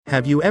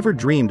Have you ever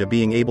dreamed of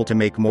being able to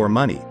make more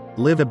money,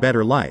 live a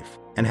better life,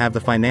 and have the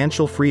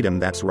financial freedom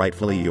that's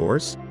rightfully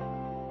yours?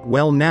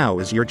 Well, now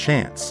is your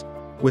chance.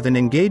 With an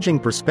engaging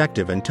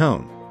perspective and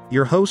tone,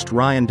 your host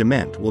Ryan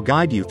Dement will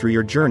guide you through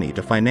your journey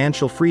to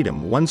financial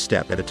freedom one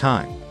step at a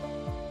time.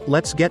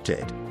 Let's get to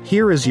it.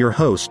 Here is your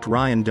host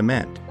Ryan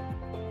Dement.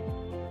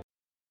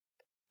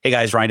 Hey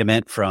guys, Ryan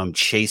Dement from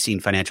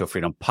Chasing Financial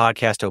Freedom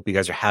podcast. Hope you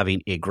guys are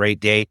having a great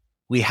day.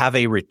 We have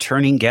a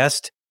returning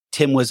guest.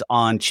 Tim was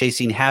on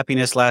Chasing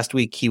Happiness last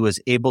week. He was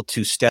able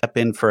to step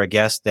in for a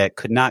guest that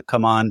could not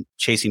come on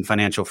Chasing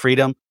Financial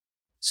Freedom.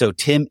 So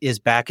Tim is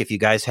back. If you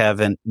guys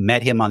haven't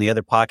met him on the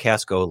other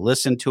podcast, go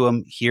listen to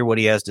him, hear what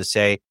he has to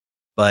say.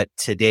 But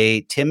today,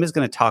 Tim is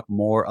going to talk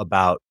more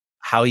about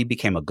how he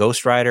became a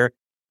ghostwriter,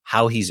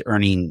 how he's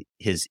earning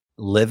his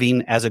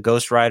living as a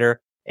ghostwriter.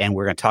 And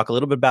we're going to talk a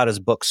little bit about his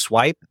book,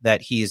 Swipe,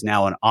 that he is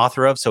now an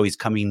author of. So he's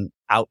coming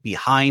out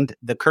behind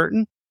the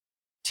curtain.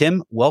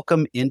 Tim,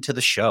 welcome into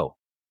the show.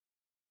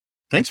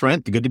 Thanks, Ryan.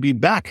 Good to be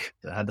back.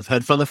 I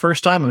had fun the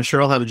first time. I'm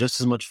sure I'll have just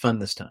as much fun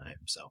this time.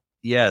 So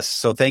yes.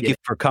 So thank you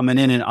for coming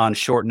in and on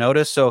short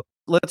notice. So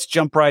let's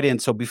jump right in.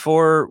 So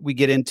before we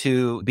get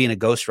into being a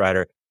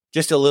ghostwriter,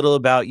 just a little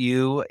about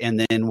you,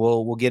 and then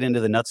we'll get into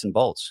the nuts and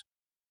bolts.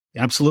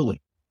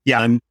 Absolutely.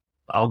 Yeah,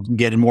 I'll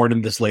get more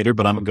into this later,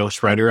 but I'm a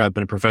ghostwriter. I've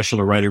been a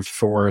professional writer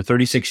for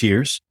 36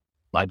 years.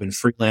 I've been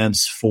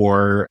freelance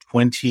for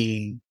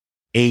 28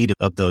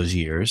 of those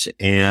years.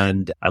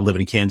 And I live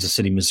in Kansas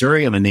City,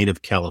 Missouri. I'm a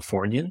native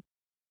Californian.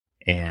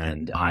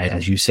 And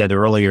as you said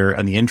earlier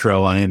in the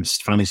intro, I am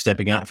finally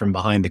stepping out from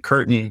behind the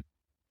curtain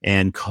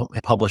and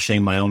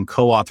publishing my own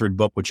co-authored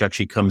book, which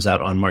actually comes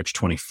out on March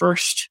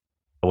 21st,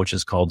 which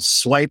is called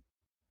Swipe,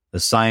 The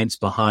Science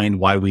Behind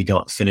Why We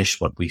Don't Finish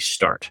What We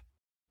Start.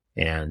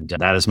 And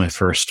that is my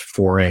first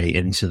foray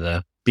into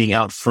the being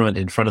out front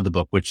in front of the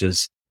book,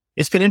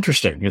 it's been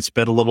interesting. It's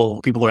been a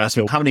little, people are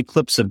asking me, how many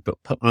clips on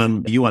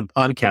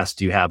podcasts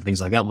do you have?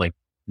 Things like that. I'm like,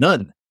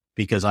 none,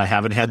 because I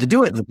haven't had to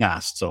do it in the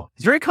past. So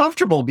it's very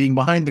comfortable being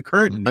behind the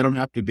curtain. I don't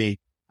have to be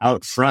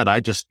out front. I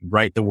just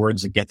write the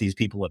words that get these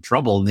people in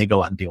trouble and they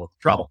go out and deal with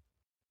the trouble.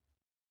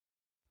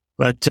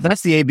 But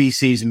that's the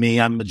ABCs of me.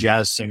 I'm a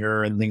jazz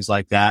singer and things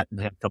like that. And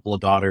I have a couple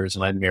of daughters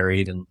and I'm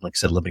married and like I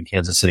said, live in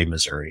Kansas City,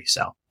 Missouri.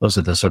 So those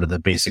are the sort of the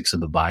basics of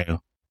the bio.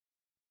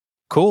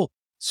 Cool.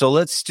 So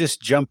let's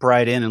just jump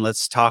right in and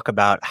let's talk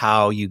about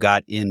how you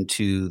got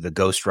into the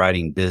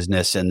ghostwriting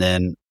business and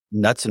then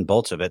nuts and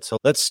bolts of it. So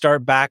let's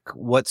start back.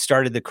 What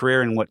started the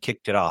career and what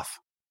kicked it off?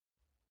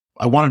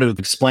 I wanted to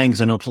explain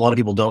because I know a lot of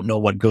people don't know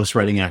what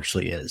ghostwriting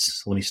actually is.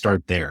 So let me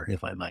start there,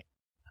 if I might.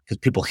 Because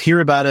people hear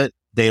about it.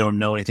 They don't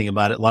know anything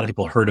about it. A lot of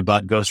people heard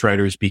about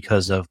ghostwriters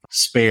because of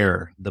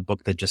Spare, the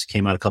book that just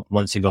came out a couple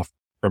months ago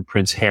from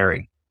Prince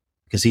Harry,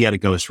 because he had a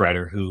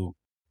ghostwriter who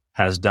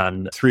has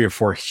done 3 or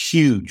 4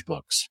 huge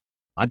books.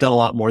 I've done a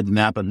lot more than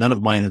that, but none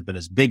of mine have been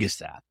as big as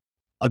that.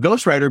 A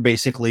ghostwriter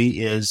basically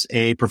is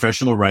a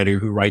professional writer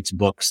who writes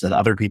books that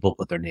other people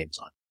put their names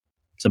on.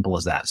 Simple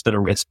as that.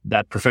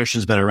 That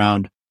profession's been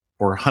around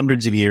for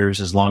hundreds of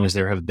years, as long as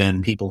there have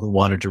been people who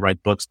wanted to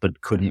write books but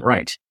couldn't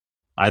write.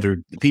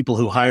 Either the people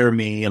who hire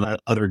me and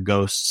other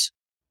ghosts,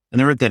 and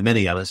there aren't that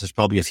many of us, there's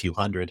probably a few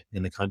hundred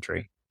in the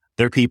country.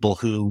 They're people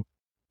who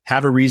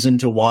have a reason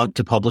to want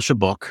to publish a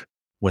book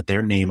with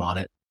their name on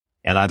it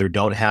and either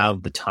don't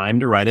have the time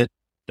to write it,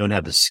 don't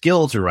have the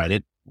skill to write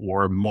it,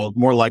 or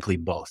more likely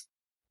both.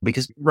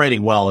 Because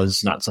writing well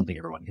is not something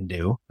everyone can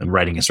do. And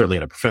writing is certainly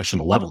at a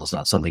professional level is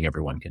not something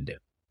everyone can do.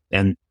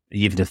 And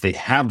even if they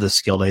have the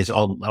skill, they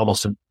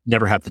almost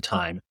never have the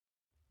time.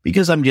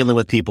 Because I'm dealing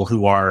with people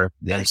who are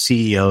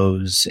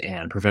CEOs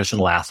and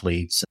professional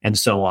athletes and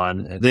so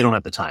on. They don't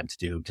have the time to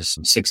do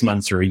just 6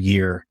 months or a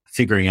year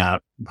figuring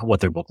out what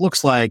their book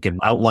looks like and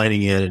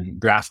outlining it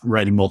and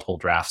writing multiple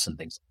drafts and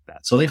things like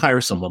that. So they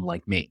hire someone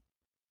like me.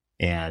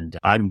 And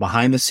I'm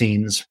behind the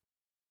scenes.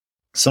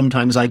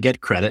 Sometimes I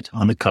get credit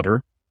on the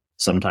cover.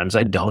 Sometimes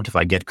I don't. If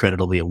I get credit,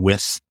 it'll be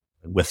with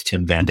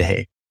Tim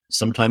Vandehey.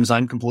 Sometimes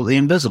I'm completely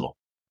invisible.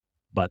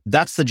 But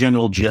that's the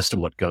general gist of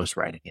what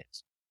ghostwriting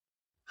is.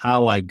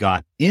 How I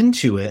got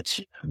into it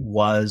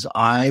was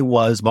I've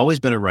always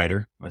been a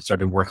writer. I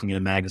started working in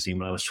a magazine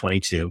when I was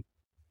 22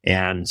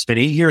 and spent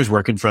 8 years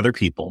working for other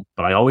people,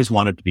 but I always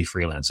wanted to be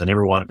freelance. I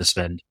never wanted to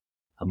spend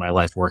my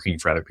life working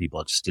for other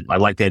people. I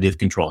liked the idea of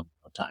controlling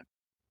my own time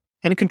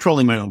and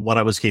controlling what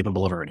I was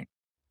capable of earning.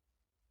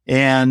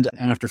 And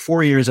after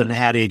 4 years at an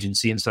ad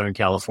agency in Southern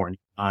California,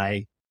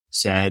 I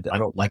said, I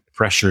don't like the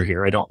pressure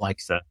here. I don't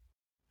like the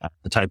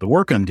type of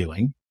work I'm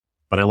doing.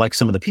 But I like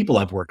some of the people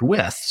I've worked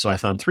with. So I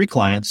found 3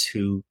 clients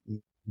who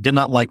did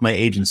not like my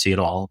agency at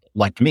all,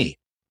 liked me.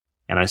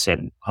 And I said,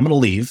 I'm going to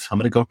leave. I'm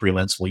going to go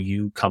freelance. Will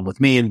you come with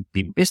me? And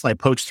basically I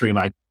poached 3 of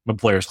my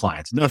employer's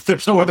clients. No,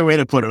 there's no other way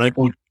to put it.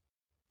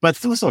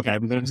 But it was okay.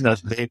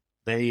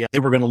 They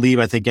were going to leave,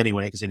 I think,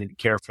 anyway, because they didn't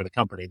care for the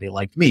company. They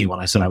liked me when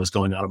I said I was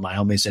going out on my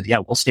own. They said, yeah,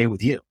 we'll stay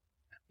with you.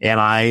 And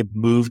I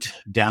moved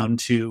down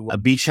to a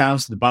beach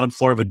house, the bottom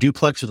floor of a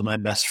duplex with my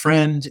best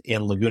friend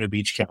in Laguna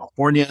Beach,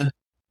 California.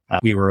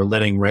 We were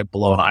living right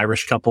below an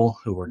Irish couple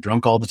who were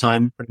drunk all the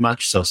time, pretty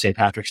much. So St.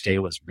 Patrick's Day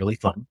was really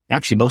fun.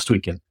 Actually, most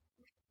weekend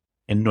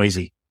and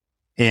noisy.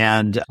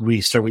 And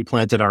we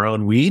planted our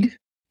own weed,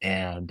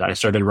 and I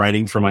started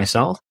writing for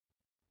myself,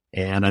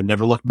 and I've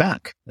never looked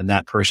back. And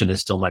that person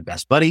is still my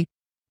best buddy.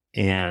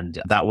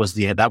 And that was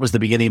the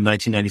beginning of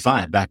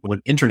 1995, back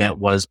when internet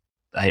was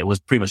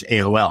pretty much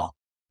AOL.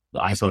 The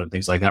iPhone and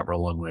things like that were a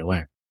long way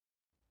away.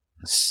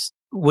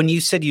 When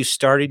you said you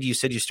started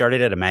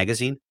at a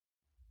magazine?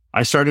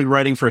 I started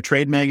writing for a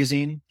trade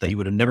magazine that you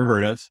would have never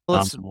heard of.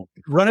 Let's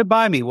run it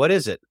by me. What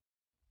is it?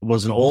 It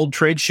was an old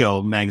trade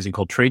show magazine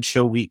called Trade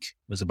Show Week.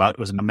 It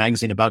was a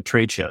magazine about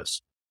trade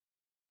shows.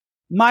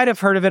 Might have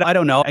heard of it. I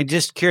don't know. I'm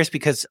just curious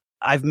because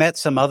I've met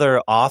some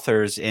other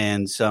authors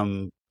and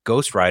some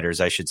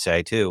ghostwriters, I should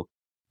say, too,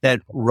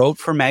 that wrote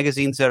for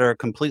magazines that are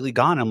completely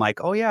gone. I'm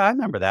like, oh, yeah, I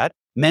remember that.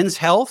 Men's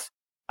Health.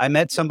 I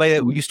met somebody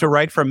that used to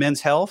write for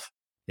Men's Health.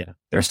 Yeah,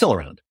 they're still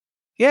around.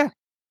 Yeah,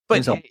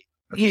 but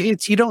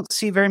you don't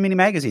see very many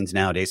magazines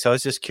nowadays. So I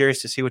was just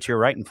curious to see what you're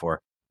writing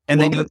for. And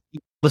then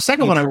the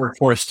second one I worked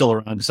for is still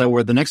around because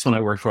the next one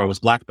I worked for was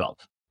Black Belt.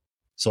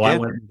 So I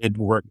went and did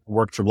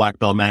worked for Black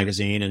Belt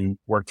magazine and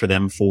worked for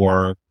them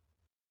for a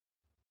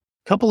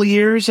couple of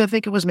years. I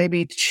think it was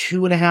maybe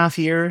 2.5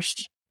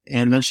 years.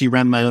 And eventually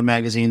ran my own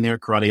magazine there,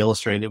 Karate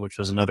Illustrated, which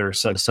was another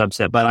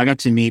subset. But I got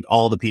to meet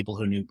all the people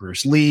who knew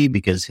Bruce Lee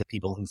because the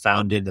people who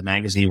founded the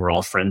magazine were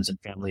all friends and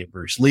family of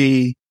Bruce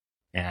Lee.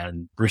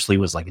 And Bruce Lee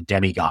was like a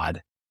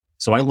demigod.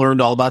 So I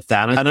learned all about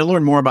that. And I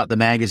learned more about the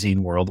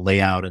magazine world,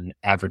 layout and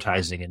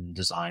advertising and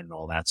design and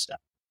all that stuff.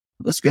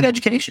 It was good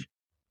education.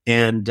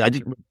 And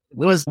it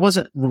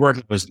wasn't work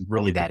I was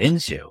really that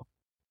into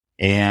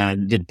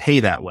and didn't pay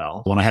that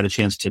well. When I had a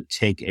chance to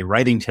take a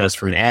writing test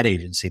for an ad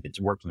agency that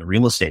worked in the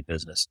real estate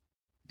business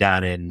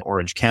down in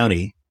Orange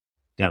County,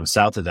 down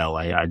south of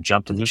LA, I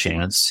jumped at the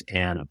chance,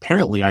 and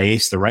apparently I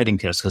aced the writing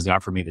test because they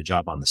offered me the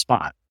job on the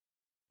spot.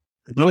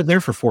 I was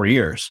there for 4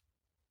 years,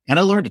 and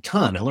I learned a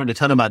ton. I learned a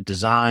ton about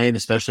design,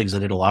 especially because I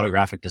did a lot of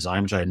graphic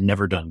design, which I had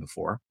never done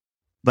before.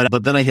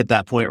 But then I hit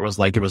that point where it was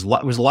like, it was a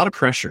lot of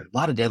pressure, a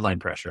lot of deadline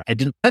pressure. I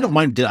don't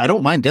mind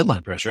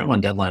deadline pressure. I'm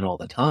on deadline all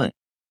the time.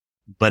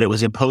 But it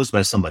was imposed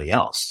by somebody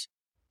else.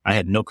 I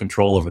had no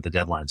control over the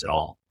deadlines at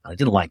all. I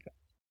didn't like that.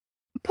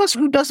 Plus,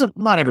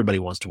 not everybody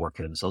wants to work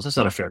for themselves. That's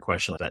not a fair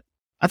question. But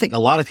I think a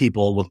lot of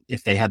people,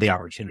 if they had the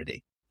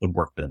opportunity, would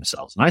work for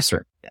themselves. And I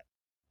certainly did.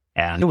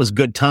 And it was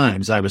good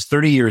times. I was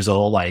 30 years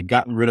old. I had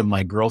gotten rid of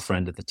my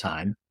girlfriend at the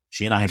time.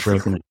 She and I had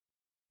broken up.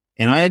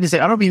 And I had to say,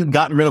 I don't even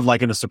gotten rid of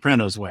like in a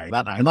Sopranos way.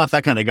 I'm not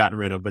that kind of gotten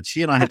rid of, but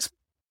she and I had.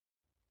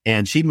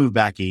 And she moved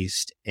back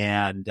east,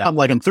 and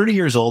I'm 30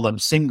 years old. I'm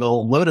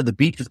single, living at the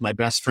beach with my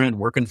best friend,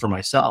 working for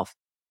myself.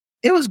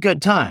 It was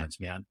good times,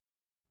 man.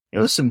 It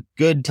was some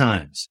good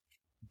times,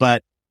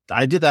 but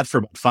I did that for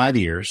about 5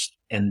 years.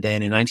 And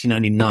then in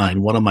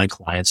 1999, one of my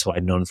clients who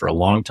I'd known for a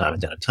long time,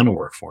 I'd done a ton of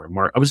work for him.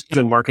 I was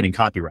doing marketing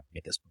copywriting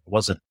at this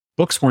point.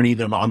 Books weren't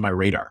even on my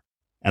radar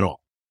at all.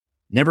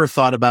 Never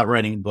thought about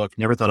writing a book,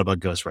 never thought about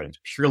ghostwriting.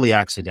 Purely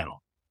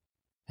accidental.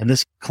 And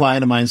this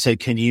client of mine said,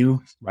 can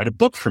you write a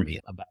book for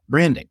me about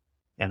branding?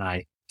 And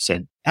I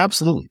said,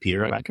 absolutely,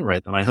 Peter, I can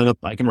write them. I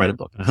can write a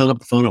book. I hung up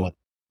the phone and went,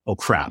 oh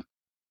crap,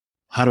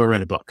 how do I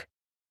write a book?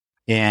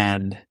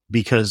 And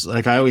because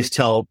like I always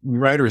tell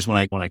writers when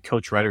I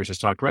coach writers or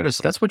talk to writers,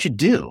 that's what you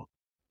do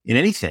in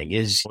anything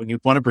is when if you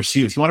want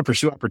to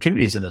pursue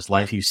opportunities in this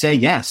life, you say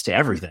yes to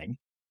everything.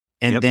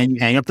 And then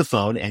you hang up the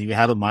phone and you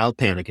have a mild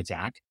panic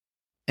attack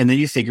and then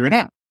you figure it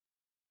out.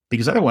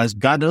 Because otherwise,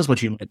 God knows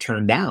what you might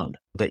turn down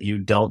that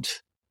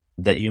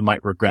you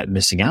might regret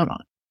missing out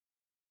on.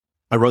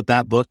 I wrote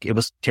that book. It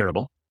was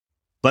terrible,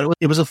 but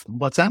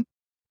what's that?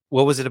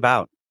 What was it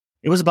about?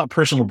 It was about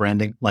personal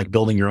branding, like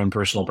building your own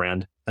personal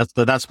brand. That's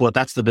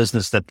the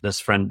business that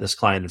this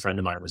client and friend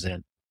of mine was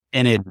in.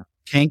 And it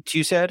tanked,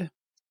 you said?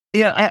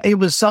 Yeah, it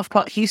was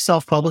he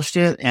self-published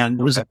it, and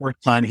it was the fourth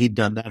time he'd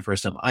done that.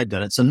 First time I'd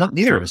done it. So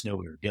neither of us knew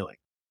what we were doing.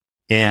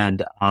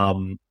 And,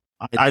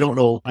 I don't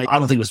know. I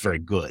don't think it was very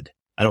good.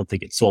 I don't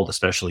think it sold,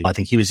 especially. I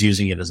think he was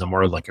using it as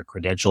more like a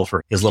credential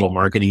for his little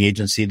marketing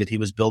agency that he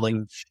was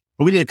building.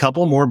 But we did a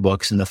couple more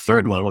books. And the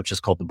third one, which is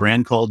called The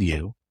Brand Called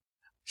You,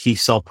 he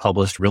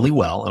self-published really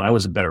well. And I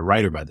was a better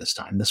writer by this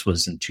time. This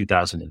was in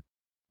 2000.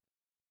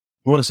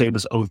 I want to say it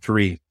was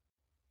 2003. So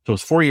it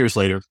was 4 years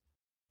later.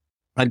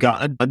 I'd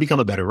become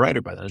a better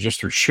writer by then,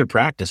 just through sheer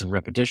practice and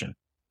repetition.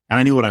 And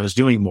I knew what I was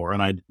doing more.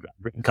 And I'd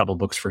written a couple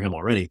books for him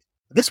already.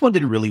 This one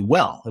did really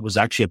well. It was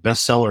actually a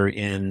bestseller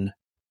in,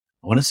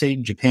 I want to say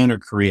Japan or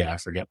Korea, I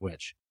forget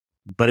which,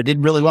 but it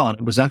did really well. And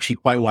it was actually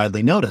quite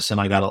widely noticed.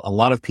 And I got a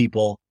lot of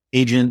people,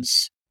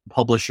 agents,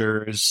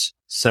 publishers,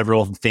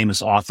 several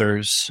famous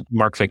authors,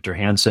 Mark Victor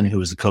Hansen, who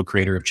was the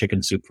co-creator of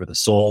Chicken Soup for the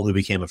Soul, who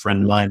became a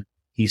friend of mine.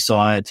 He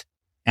saw it.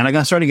 And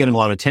I started getting a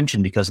lot of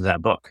attention because of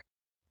that book.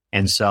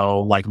 And so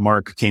like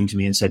Mark came to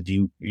me and said, are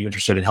you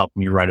interested in helping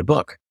me write a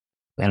book?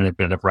 And I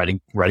ended up writing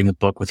a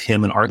book with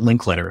him and Art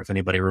Linkletter, if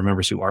anybody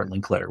remembers who Art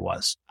Linkletter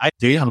was.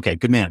 Do you? Okay,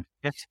 good man.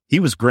 Yes. He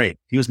was great.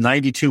 He was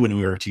 92 when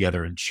we were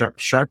together and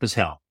sharp as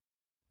hell.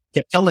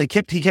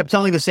 He kept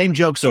telling the same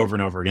jokes over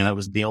and over again. That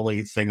was the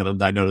only thing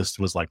that I noticed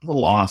was like a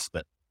little off.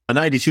 But a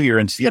 92 year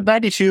and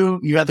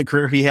 92, you had the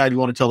career he had. You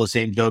want to tell the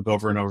same joke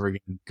over and over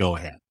again? Go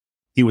ahead.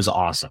 He was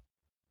awesome.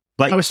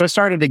 But I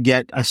started to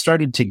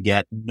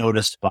get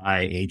noticed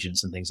by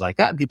agents and things like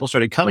that. And people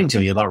started coming to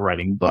me about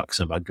writing books,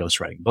 about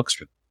ghostwriting books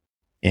for them.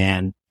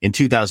 And in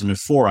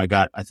 2004, I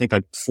think I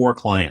had 4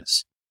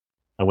 clients.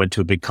 I went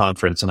to a big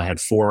conference and I had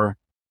four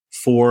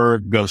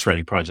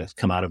ghostwriting projects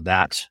come out of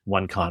that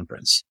one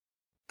conference.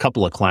 A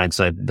couple of clients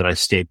I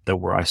stayed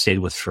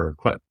with for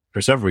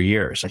several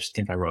years. I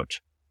think I wrote,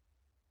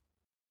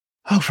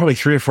 probably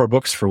 3 or 4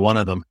 books for one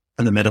of them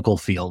in the medical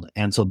field.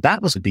 And so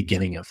that was the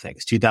beginning of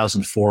things.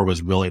 2004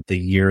 was really the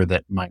year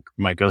that my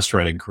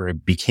ghostwriting career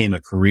became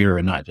a career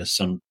and not just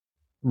some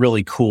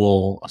really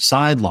cool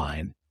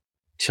sideline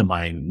to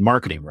my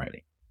marketing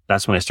writing.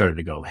 That's when I started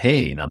to go,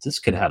 hey, now this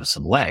could have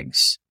some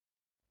legs,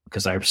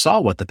 because I saw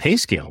what the pay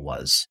scale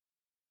was.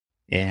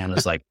 And I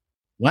was like,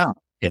 wow,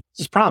 this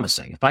is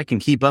promising. If I can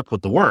keep up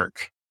with the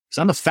work, because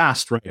I'm a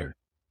fast writer.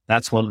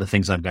 That's one of the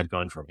things I've got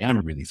going for me. I'm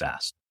really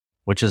fast,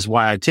 which is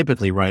why I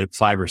typically write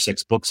 5 or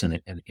 6 books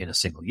in a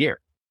single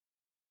year.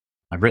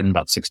 I've written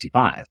about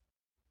 65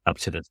 up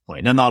to this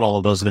point. And not all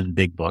of those have been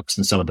big books.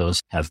 And some of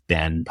those have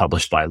been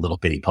published by little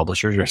bitty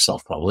publishers or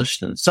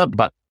self-published. And some,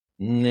 about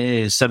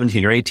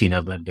 17 or 18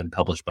 of them have been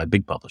published by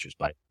big publishers,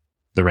 by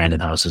the Random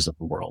Houses of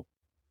the world.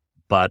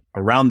 But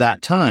around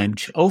that time,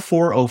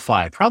 04,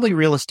 05, probably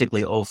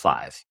realistically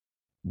 05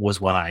 was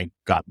when I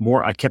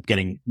kept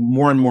getting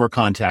more and more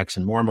contacts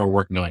and more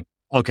work going,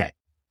 okay,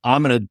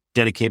 I'm going to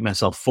dedicate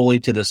myself fully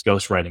to this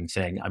ghostwriting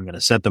thing. I'm going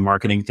to set the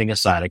marketing thing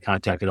aside. I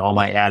contacted all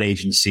my ad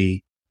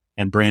agency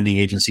and branding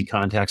agency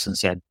contacts and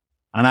said,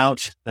 I'm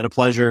out. Been a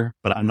pleasure,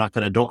 but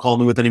don't call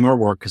me with any more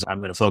work because I'm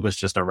going to focus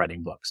just on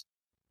writing books.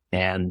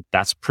 And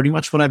that's pretty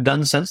much what I've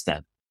done since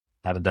then.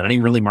 I haven't done any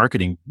really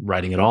marketing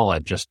writing at all.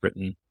 I've just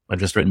written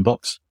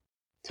books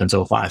since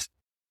 05.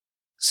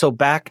 So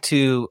back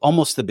to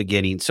almost the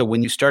beginning. So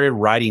when you started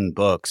writing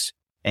books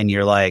and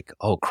you're like,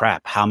 oh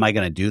crap, how am I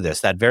going to do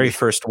this? That very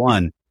first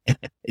one.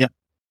 Yeah.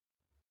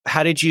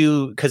 How did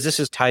you, because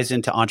this ties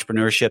into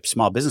entrepreneurship,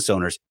 small business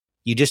owners,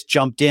 you just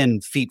jumped in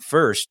feet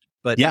first,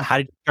 but how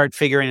did you start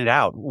figuring it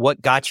out?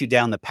 What got you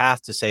down the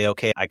path to say,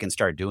 okay, I can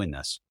start doing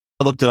this?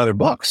 I looked at other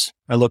books.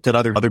 I looked at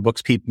other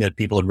books that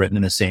people had written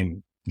in the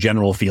same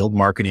general field,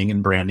 marketing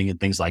and branding and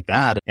things like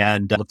that.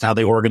 And looked how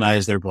they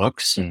organized their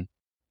books and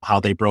how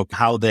they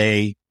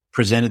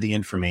presented the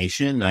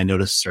information. I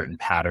noticed certain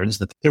patterns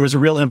that there was a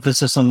real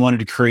emphasis on wanting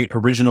to create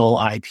original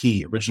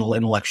IP, original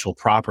intellectual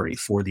property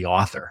for the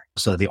author.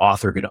 So the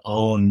author could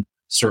own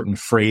certain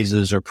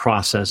phrases or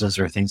processes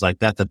or things like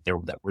that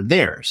were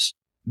theirs.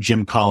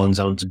 Jim Collins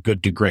owns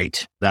Good to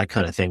Great, that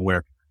kind of thing,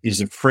 where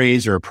is a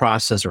phrase or a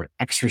process or an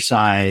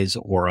exercise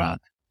or an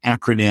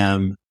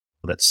acronym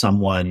that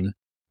someone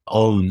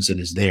owns and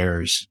is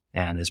theirs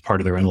and is part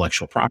of their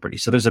intellectual property.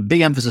 So there's a big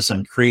emphasis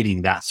on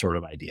creating that sort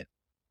of idea.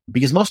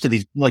 Because most of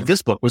these, like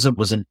this book, was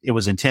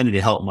intended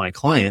to help my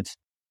client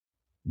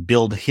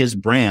build his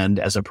brand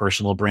as a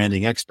personal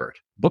branding expert.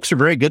 Books are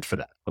very good for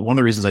that. But one of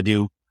the reasons I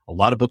do a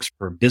lot of books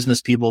for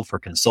business people, for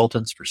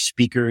consultants, for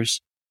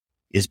speakers,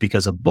 is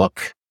because a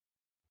book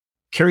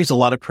carries a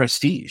lot of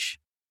prestige.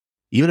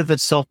 Even if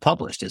it's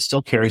self-published, it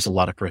still carries a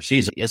lot of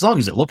prestige. As long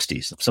as it looks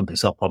decent. If something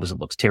self-published that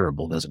looks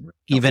terrible, doesn't really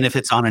help. Even if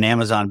it's on an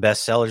Amazon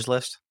bestsellers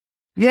list?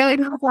 Yeah,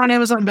 even if we're on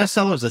Amazon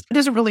bestsellers list, it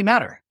doesn't really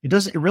matter.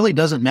 It really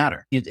doesn't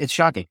matter. It's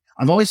shocking.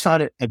 I've always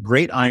found it a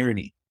great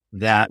irony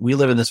that we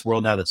live in this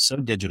world now that's so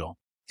digital,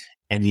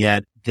 and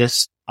yet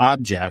this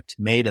object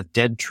made of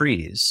dead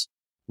trees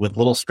with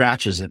little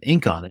scratches of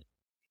ink on it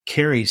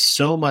carries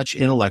so much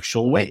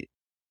intellectual weight.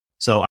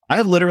 So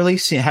I've literally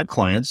had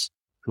clients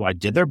who I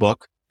did their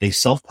book. They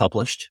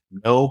self-published,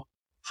 no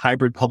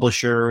hybrid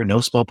publisher,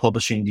 no small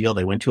publishing deal.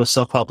 They went to a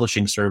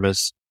self-publishing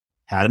service,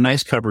 had a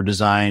nice cover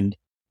designed,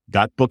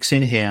 got books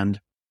in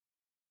hand.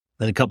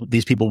 Then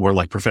these people were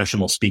like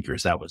professional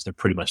speakers. They're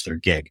pretty much their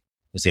gig,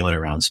 as they went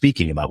around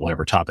speaking about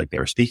whatever topic they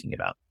were speaking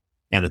about.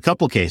 And in a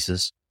couple of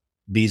cases,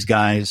 these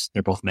guys,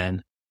 they're both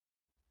men,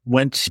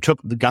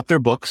 got their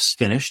books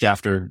finished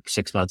after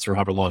 6 months or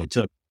however long it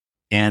took,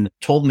 and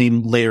told me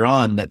later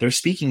on that their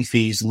speaking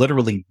fees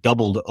literally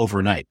doubled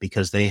overnight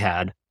because they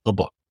had a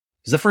book.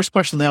 Because the first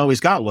question they always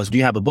got was, do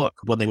you have a book?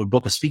 When they would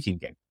book a speaking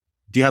gig.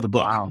 Do you have a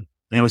book? Wow.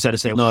 They always had to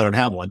say, no, I don't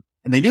have one.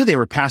 And they knew they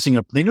were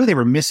they knew they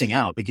were missing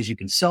out because you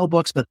can sell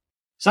books, but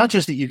it's not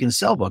just that you can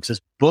sell books. It's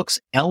books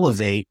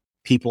elevate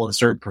people in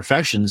certain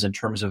professions in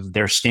terms of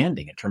their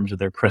standing, in terms of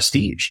their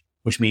prestige,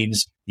 which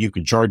means you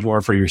can charge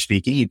more for your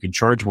speaking. You can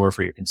charge more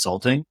for your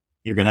consulting.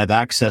 You're going to have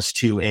access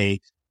to a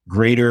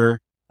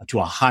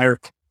higher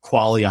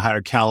quality, a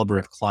higher caliber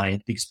of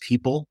client, because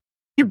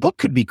your book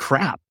could be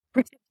crap.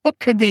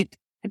 It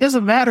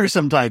doesn't matter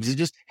sometimes. It's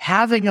just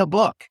having a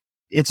book.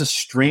 It's a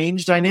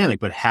strange dynamic,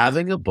 but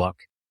having a book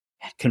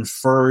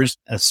confers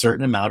a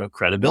certain amount of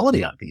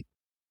credibility on people.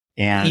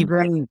 And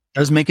it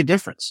does make a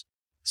difference.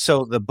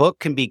 So the book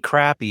can be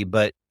crappy,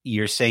 but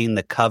you're saying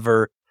the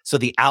cover, So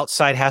the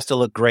outside has to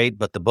look great,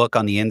 but the book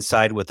on the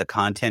inside with the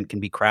content can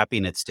be crappy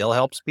and it still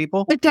helps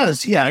people? It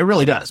does. Yeah, it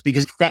really does.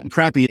 Because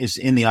crappy is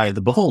in the eye of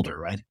the beholder,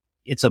 right?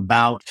 It's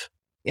about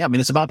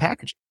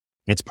packaging.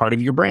 It's part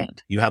of your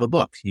brand. You have a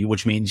book,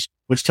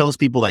 which tells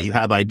people that you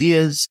have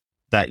ideas,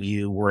 that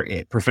you were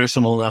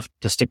professional enough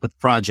to stick with the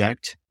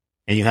project,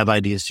 and you have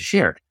ideas to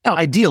share. Now,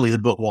 ideally, the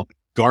book won't be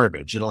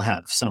garbage.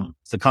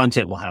 The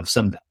content will have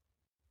some value.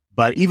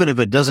 But even if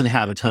it doesn't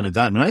have a ton of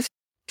value, I've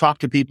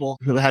talked to people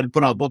who had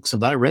put out books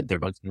and I read their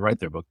books, I read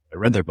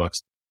their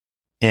books,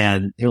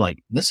 and they're like,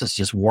 this is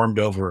just warmed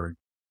over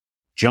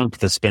junk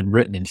that's been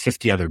written in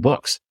 50 other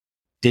books.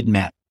 Didn't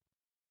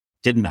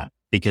matter.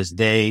 Because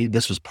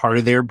this was part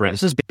of their brand.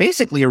 This is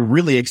basically a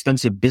really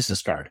expensive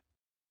business card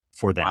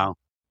for them. Wow.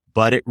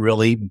 But it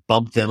really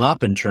bumped them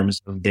up in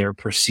terms of their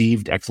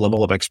perceived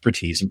level of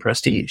expertise and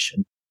prestige.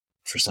 And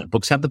for some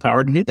books have the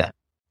power to do that.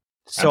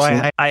 So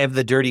I have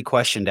the dirty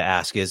question to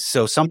ask is,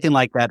 so something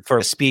like that for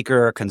a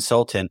speaker or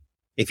consultant,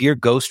 if you're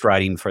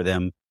ghostwriting for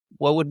them,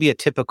 what would be a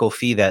typical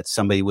fee that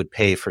somebody would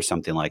pay for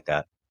something like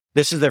that?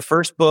 This is their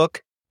first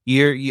book.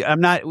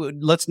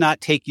 Let's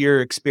not take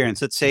your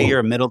experience. Let's say you're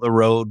a middle of the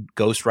road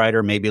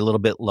ghostwriter, maybe a little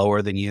bit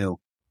lower than you.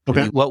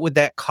 Okay. What would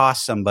that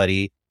cost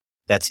somebody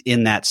that's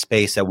in that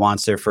space that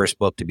wants their first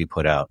book to be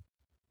put out?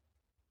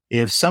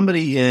 If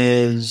somebody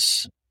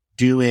is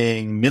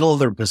doing middle of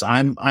the, because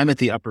I'm at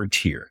the upper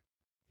tier.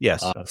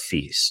 Yes. Of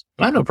fees.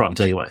 I have no problem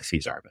telling you what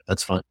fees are, but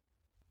that's fine.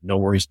 No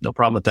worries. No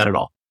problem with that at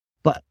all.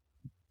 But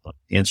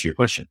to answer your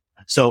question.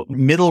 So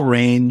middle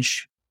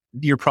range,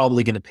 you're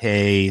probably going to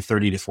pay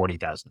 $30,000 to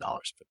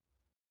 $40,000.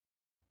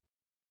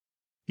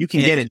 You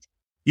can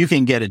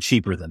get it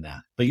cheaper than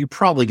that, but you're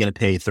probably going to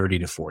pay 30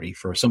 to 40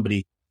 for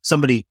somebody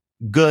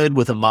good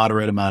with a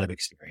moderate amount of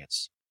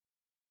experience.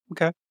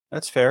 Okay.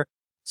 That's fair.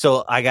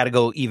 So I got to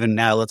go even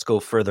now. Let's go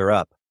further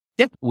up.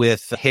 Yep.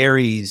 With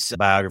Harry's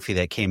biography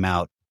that came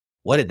out,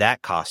 what did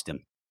that cost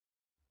him?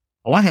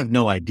 Oh, I have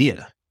no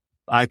idea.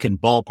 I can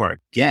ballpark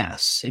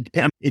guess.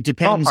 It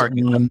depends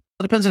on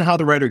how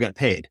the writer got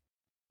paid.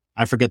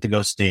 I forget the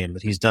ghost's name,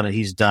 but he's done it.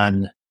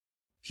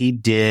 He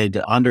did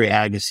Andre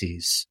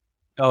Agassi's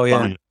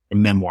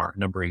memoir a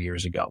number of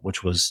years ago,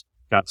 which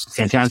got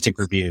fantastic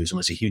reviews and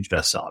was a huge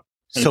bestseller.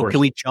 So can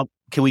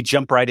we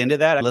jump right into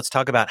that? Let's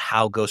talk about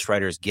how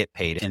ghostwriters get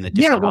paid in the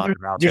different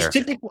routes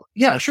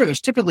there. Sure.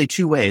 There's typically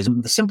two ways.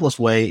 The simplest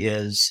way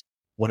is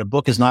when a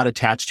book is not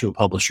attached to a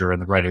publisher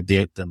and the writer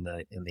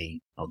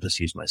I'll just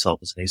use myself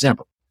as an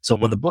example. So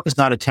when the book is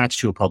not attached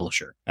to a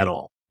publisher at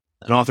all,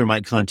 an author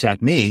might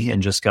contact me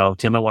and just go,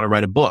 Tim, I want to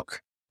write a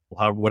book.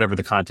 Whatever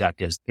the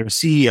contact is. They're a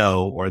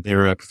CEO or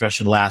they're a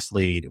professional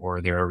athlete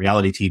or they're a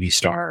reality TV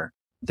star.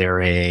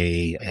 They're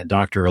a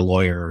doctor, a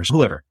lawyer, or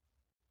whoever.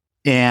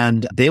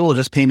 And they will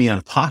just pay me out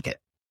of pocket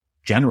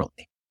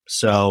generally.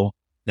 So,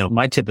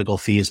 my typical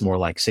fee is more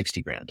like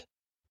 $60,000.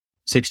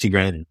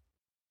 $60,000.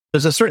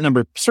 There's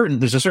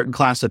a certain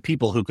class of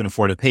people who can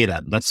afford to pay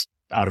that. That's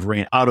out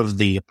of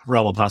the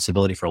realm of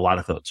possibility for a lot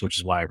of folks, which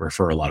is why I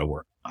refer a lot of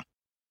work.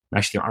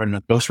 Actually, there aren't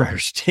enough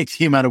ghostwriters to take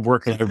the amount of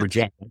work that I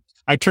reject.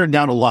 I turn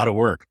down a lot of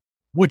work,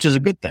 which is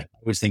a good thing.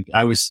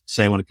 I always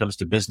say when it comes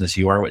to business,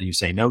 you are what you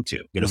say no to.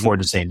 You can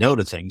afford to say no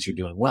to things, you're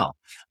doing well.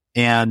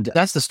 And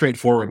that's the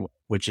straightforward way,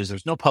 which is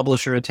there's no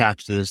publisher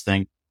attached to this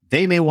thing.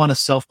 They may want to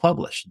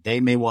self-publish.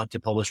 They may want to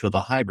publish with a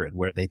hybrid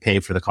where they pay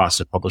for the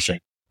cost of publishing,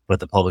 but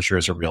the publisher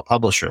is a real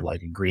publisher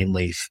like a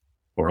Greenleaf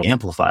or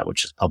Amplify,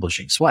 which is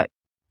publishing Sway.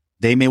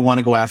 They may want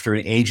to go after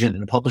an agent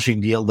and a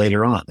publishing deal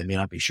later on. They may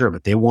not be sure,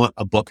 but they want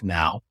a book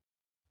now.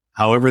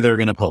 However they're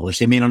going to publish,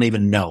 they may not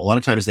even know. A lot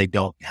of times they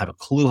don't have a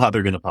clue how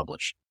they're going to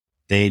publish.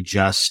 They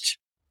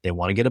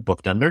want to get a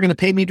book done. They're going to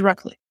pay me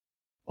directly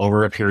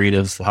over a period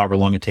of however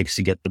long it takes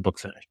to get the book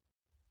finished.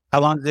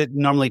 How long does it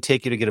normally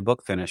take you to get a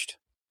book finished?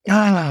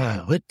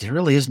 It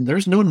really isn't.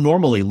 There's no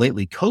normally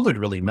lately. COVID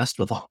really messed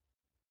with all.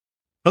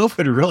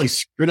 COVID really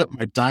screwed up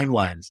my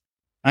timelines.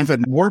 I've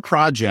had more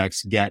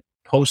projects get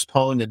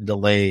postponed and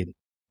delayed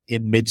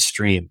in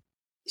midstream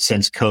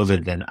since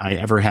COVID than I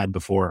ever had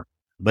before.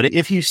 But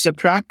if you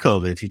subtract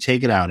COVID, if you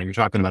take it out and you're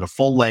talking about a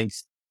full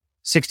length,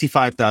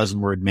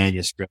 65,000 word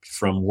manuscript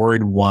from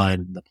word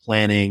one, the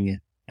planning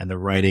and the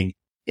writing,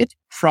 it's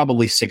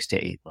probably 6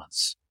 to 8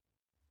 months.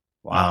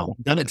 Wow.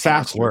 I've done it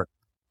faster.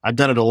 I've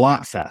done it a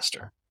lot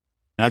faster.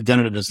 I've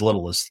done it as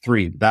little as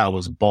 3. That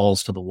was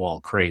balls to the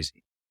wall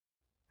crazy.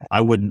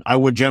 I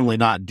would generally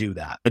not do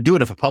that. I'd do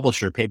it if a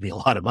publisher paid me a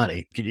lot of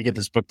money. Can you get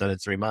this book done in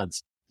 3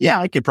 months? Yeah,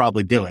 I could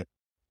probably do it,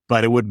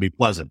 but it wouldn't be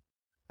pleasant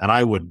and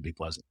I wouldn't be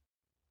pleasant.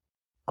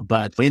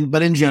 But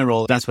in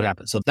general, that's what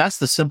happens. So that's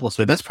the simplest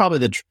way. That's probably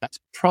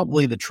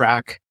the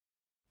track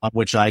on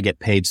which I get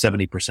paid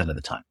 70% of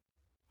the time.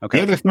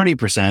 Okay. The other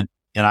 30%,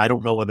 and I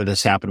don't know whether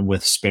this happened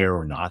with Spare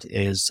or not,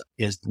 is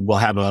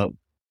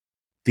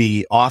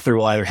the author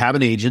will either have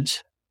an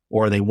agent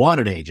or they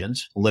want an agent,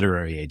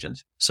 literary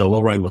agent. So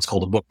we'll write what's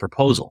called a book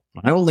proposal.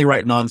 I only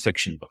write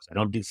nonfiction books. I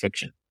don't do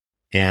fiction.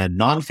 And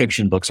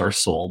nonfiction books are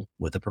sold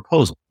with a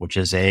proposal, which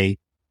is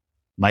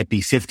might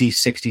be 50,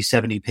 60,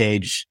 70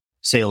 page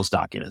sales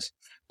documents.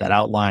 that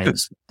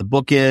outlines the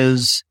book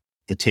is,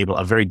 the table,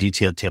 a very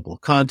detailed table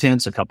of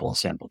contents, a couple of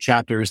sample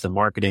chapters, the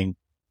marketing.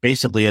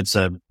 Basically, it's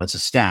a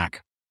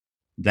stack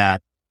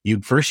that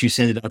you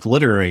send it out to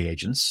literary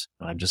agents.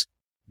 I've just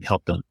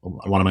helped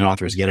one of my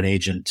authors get an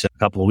agent a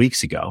couple of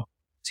weeks ago.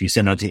 So you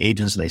send it out to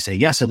agents and they say,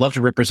 yes, I'd love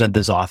to represent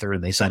this author.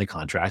 And they sign a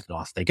contract and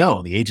off they go.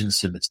 And the agent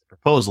submits the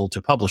proposal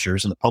to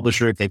publishers. And the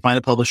publisher, if they find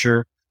a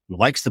publisher who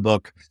likes the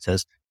book,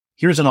 says,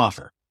 here's an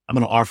offer. I'm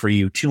going to offer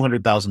you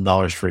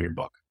 $200,000 for your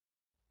book.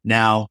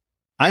 Now,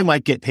 I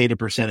might get paid a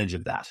percentage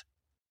of that.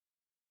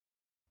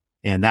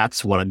 And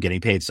that's what I'm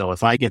getting paid. So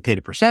if I get paid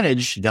a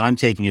percentage, then I'm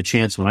taking a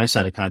chance when I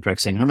sign a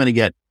contract saying, I'm going to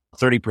get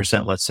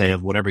 30%, let's say,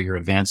 of whatever your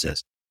advance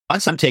is.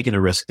 I'm taking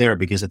a risk there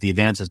because if the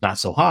advance is not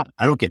so hot,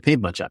 I don't get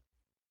paid much of it.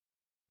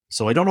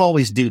 So I don't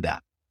always do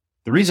that.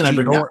 The reason I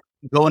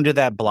go into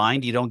that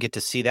blind, you don't get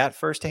to see that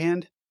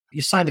firsthand.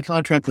 You sign the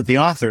contract with the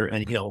author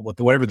and,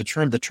 whatever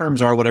the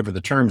terms are, whatever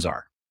the terms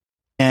are.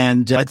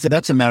 And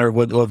that's a matter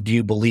of do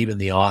you believe in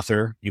the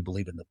author? Do you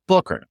believe in the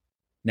book or not?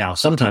 Now,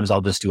 sometimes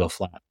I'll just do a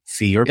flat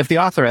fee, or if the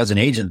author has an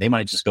agent, they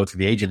might just go through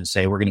the agent and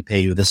say, we're going to pay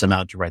you this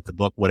amount to write the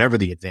book, whatever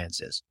the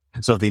advance is.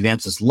 So if the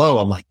advance is low,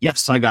 I'm like,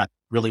 yes, I got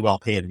really well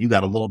paid and you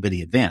got a little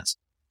bitty advance.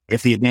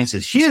 If the advance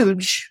is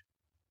huge,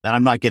 then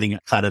I'm not getting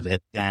a cut of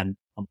it. And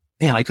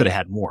man, I could have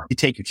had more. You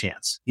take your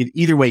chance.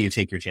 Either way, you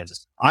take your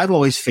chances. I've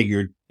always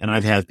figured, and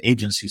I've had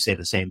agents who say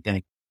the same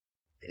thing.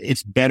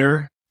 It's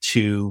better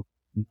to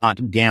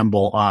not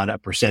gamble on a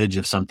percentage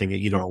of something that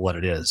you don't know what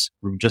it is.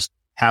 Just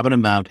have an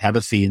amount, have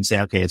a fee and say,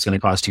 okay, it's going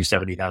to cost you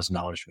 $70,000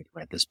 for me to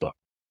write this book.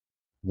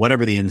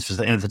 Whatever the end is.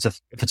 And if it's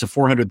a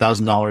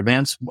 $400,000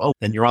 advance, well,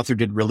 then your author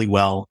did really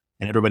well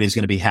and everybody's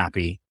going to be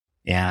happy.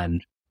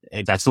 And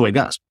that's the way it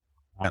goes.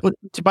 But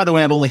by the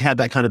way, I've only had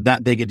that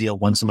big a deal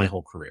once in my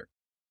whole career.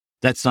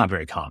 That's not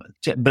very common,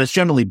 but it's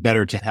generally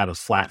better to have a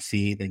flat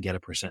fee than get a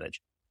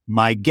percentage.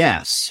 My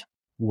guess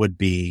would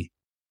be,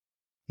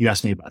 you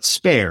asked me about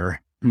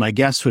Spare. My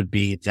guess would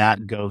be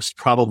that Ghost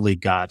probably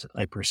got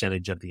a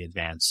percentage of the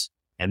advance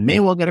and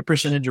may well get a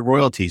percentage of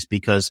royalties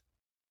because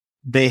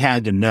they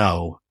had to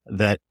know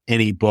that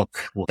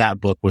that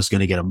book was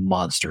going to get a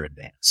monster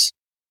advance.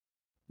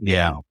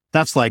 Yeah.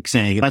 That's like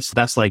saying,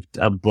 that's like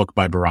a book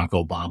by Barack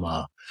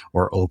Obama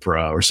or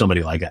Oprah or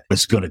somebody like that.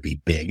 It's going to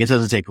be big. It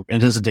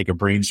doesn't take a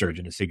brain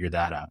surgeon to figure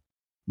that out.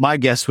 My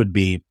guess would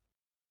be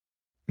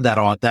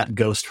that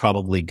Ghost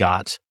probably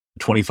got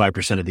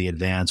 25% of the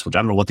advance, which I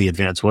don't know what the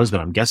advance was, but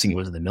I'm guessing it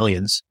was in the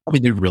millions.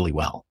 Probably did really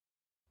well.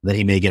 Then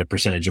he may get a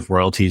percentage of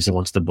royalties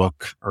once the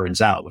book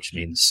earns out, which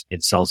means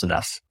it sells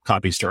enough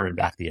copies to earn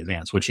back the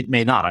advance, which it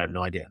may not. I have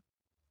no idea.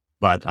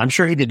 But I'm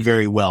sure he did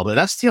very well. But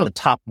that's the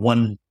top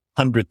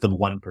 1/100th of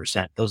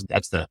 1%.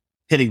 That's the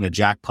hitting the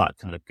jackpot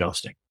kind of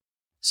ghosting.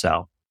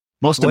 So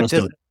most of us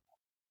do it.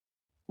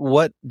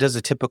 What does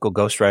a typical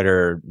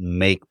ghostwriter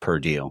make per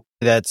deal?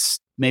 That's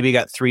maybe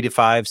got 3 to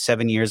 5,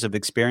 7 years of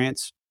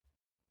experience?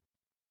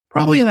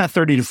 Probably in that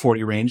 30 to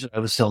 40 range that I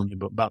was telling you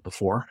about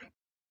before.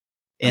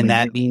 And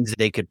that means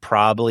they could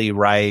probably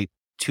write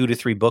 2 to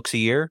 3 books a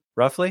year,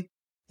 roughly?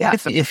 Yeah.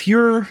 If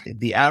you're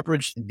the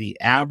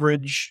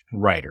average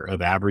writer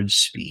of average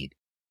speed,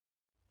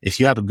 if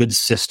you have a good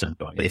system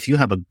going, if you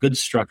have a good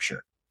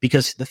structure,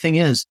 because the thing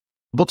is,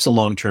 a book's a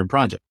long-term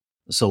project.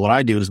 So what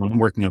I do is when I'm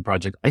working on a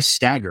project, I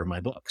stagger my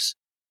books.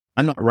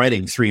 I'm not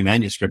writing 3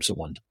 manuscripts at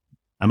one time.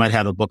 I might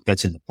have a book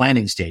that's in the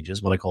planning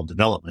stages, what I call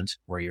development,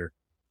 where you're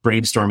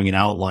brainstorming and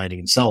outlining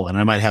and so on.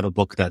 I might have a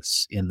book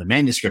that's in the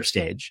manuscript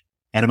stage,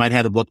 and I might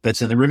have a book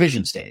that's in the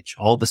revision stage,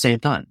 all at the same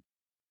time.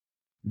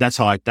 That's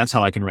how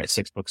I can write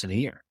 6 books in a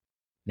year.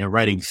 Now,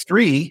 writing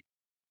 3,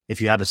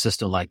 if you have a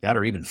system like that,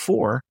 or even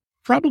 4,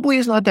 probably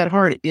is not that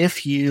hard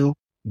if you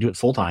do it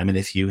full time and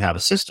if you have a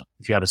system.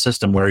 If you have a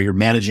system where you're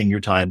managing your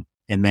time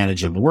and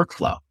managing the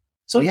workflow.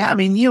 So yeah, I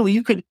mean,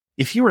 you could,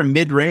 if you were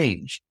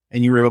mid-range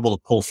and you were able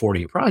to pull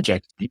 40 a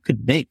project, you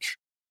could make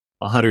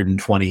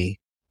 120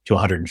 to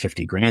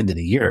 150 grand in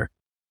a year.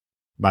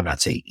 I'm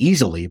not saying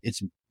easily.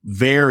 It's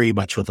very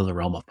much within the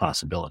realm of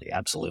possibility.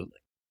 Absolutely.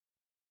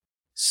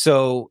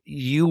 So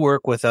you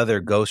work with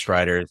other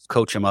ghostwriters,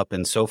 coach them up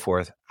and so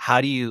forth. How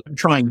do you? I'm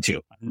trying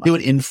to do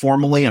it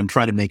informally. I'm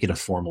trying to make it a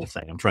formal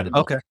thing. I'm trying to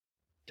build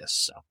this.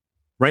 So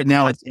right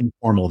now it's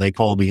informal. They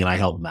call me and I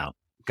help them out.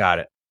 Got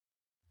it.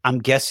 I'm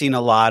guessing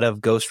a lot of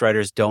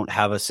ghostwriters don't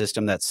have a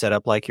system that's set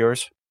up like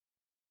yours.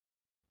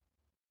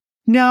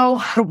 No,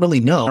 I don't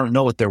really know. I don't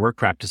know what their work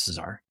practices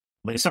are.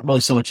 But it's not really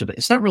so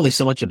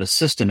much of a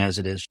system as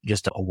it is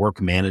just a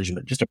work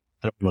management, I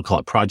don't want to call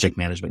it project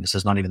management. This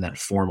is not even that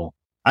formal.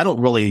 I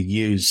don't really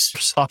use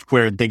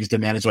software and things to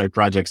manage my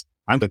projects.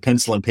 I'm a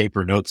pencil and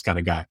paper notes kind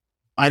of guy.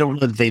 I don't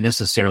know that they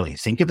necessarily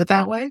think of it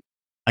that way.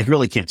 I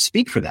really can't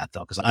speak for that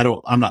though, because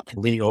I'm not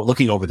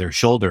looking over their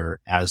shoulder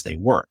as they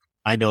work.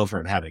 I know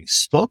from having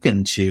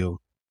spoken to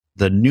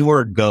the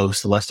newer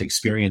ghosts, the less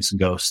experienced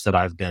ghosts that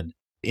I've been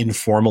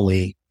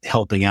informally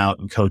helping out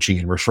and coaching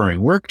and referring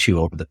work to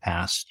over the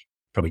past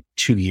probably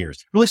 2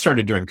 years. Really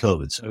started during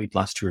COVID, so the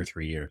last 2 or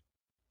 3 years.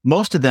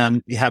 Most of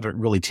them haven't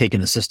really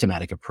taken a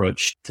systematic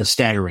approach to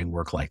staggering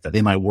work like that.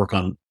 They might work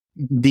on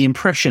the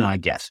impression I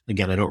get,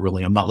 again,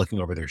 I'm not looking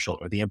over their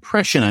shoulder. The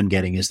impression I'm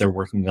getting is they're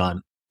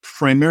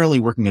primarily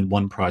working on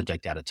one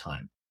project at a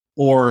time.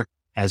 Or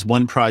as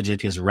one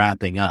project is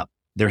wrapping up,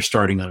 they're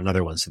starting on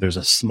another one. So there's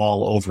a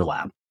small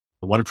overlap.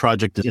 One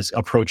project is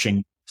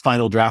approaching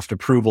final draft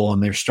approval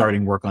and they're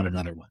starting work on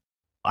another one.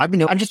 I've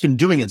just been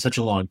doing it such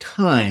a long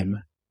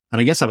time.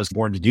 And I guess I was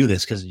born to do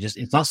this because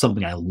it's not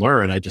something I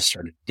learned. I just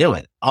started to do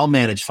it. I'll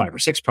manage 5 or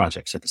 6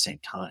 projects at the same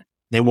time.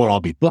 They won't all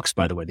be books,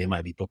 by the way. They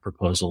might be book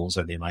proposals,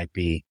 or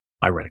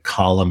I write a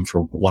column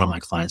for one of my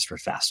clients for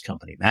Fast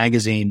Company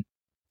magazine.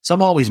 So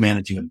I'm always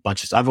managing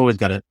bunches. I've always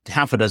got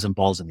half a dozen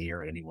balls in the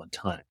air at any one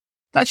time.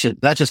 That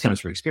just comes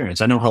from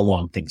experience. I know how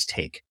long things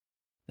take.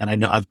 And I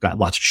know I've got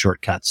lots of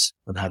shortcuts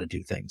on how to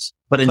do things.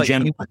 But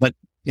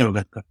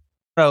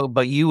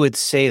But you would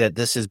say that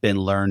this has been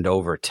learned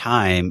over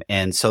time.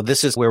 And so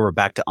this is where we're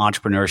back to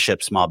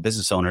entrepreneurship, small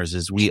business owners,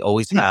 is we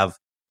always have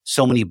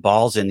so many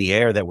balls in the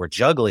air that we're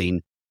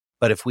juggling.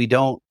 But if we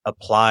don't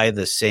apply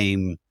the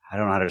same, I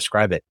don't know how to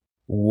describe it,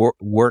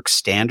 work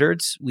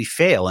standards, we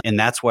fail. And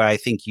that's why I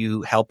think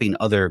you helping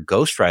other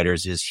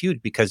ghostwriters is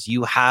huge, because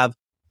you have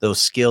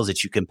those skills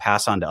that you can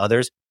pass on to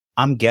others.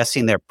 I'm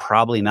guessing they're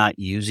probably not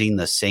using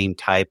the same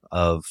type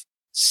of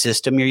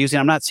system you're using.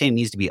 I'm not saying it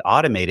needs to be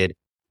automated,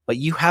 but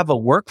you have a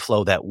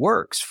workflow that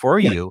works for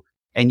you,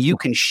 and you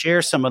can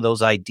share some of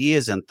those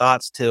ideas and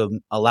thoughts to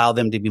allow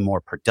them to be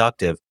more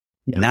productive.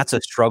 Yeah. And that's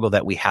a struggle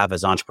that we have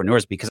as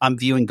entrepreneurs, because I'm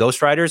viewing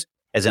ghostwriters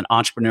as an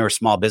entrepreneur,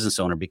 small business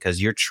owner,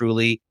 because you're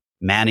truly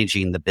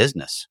managing the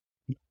business.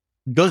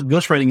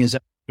 Ghostwriting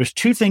there's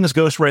 2 things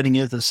ghostwriting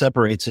is that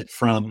separates it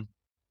from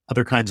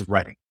other kinds of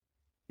writing.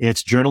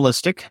 It's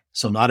journalistic.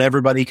 So not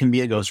everybody can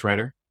be a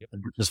ghostwriter,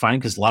 which is fine,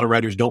 because a lot of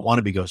writers don't want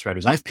to be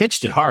ghostwriters. I've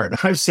pitched it hard.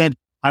 I've said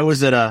I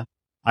was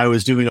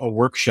doing a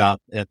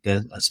workshop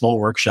a small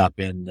workshop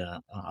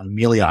on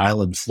Amelia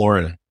Island,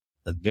 Florida,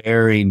 the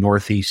very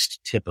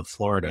northeast tip of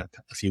Florida,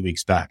 a few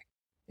weeks back.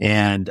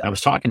 And I was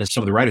talking to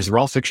some of the writers. They're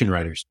all fiction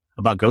writers,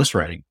 about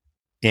ghostwriting.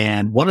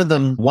 And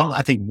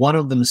I think one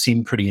of them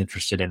seemed pretty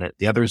interested in it.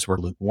 The others were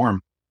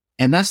lukewarm.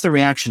 And that's the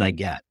reaction I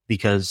get,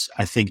 because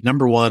I think,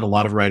 number one, a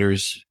lot of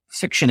writers,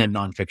 fiction and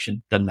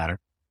nonfiction, doesn't matter,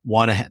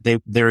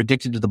 they're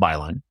addicted to the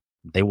byline.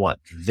 They want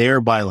their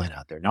byline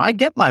out there. Now, I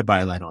get my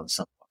byline on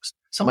some books.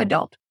 Some I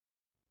don't.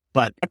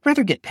 But I'd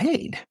rather get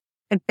paid.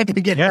 I'd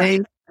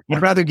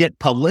rather get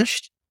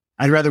published.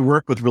 I'd rather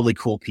work with really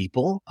cool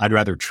people. I'd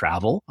rather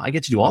travel. I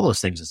get to do all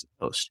those things as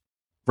a host.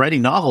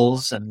 Writing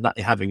novels and not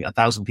having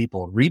 1,000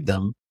 people read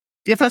them,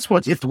 if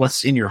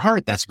what's in your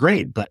heart, that's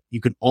great. But you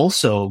can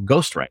also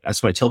ghostwrite.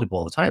 That's what I tell people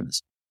all the time.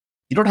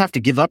 You don't have to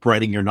give up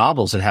writing your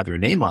novels and have your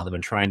name on them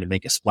and trying to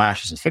make a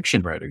splash as a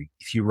fiction writer.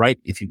 If you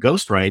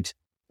ghostwrite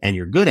and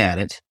you're good at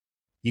it,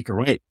 you can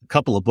write a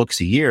couple of books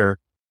a year,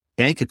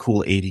 bank a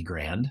cool 80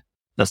 grand.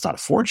 That's not a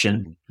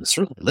fortune. You can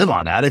certainly live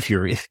on that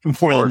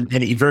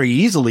very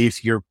easily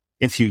if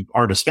you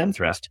aren't a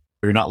spendthrift,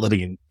 or you're not living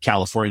in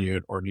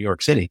California or New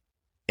York City.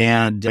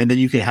 And then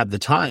you can have the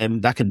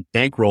time that can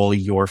bankroll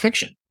your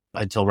fiction.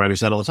 I tell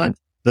writers that all the time.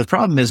 The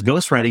problem is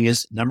ghostwriting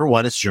is, number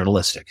one, it's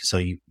journalistic.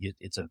 So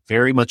it's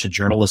very much a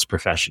journalist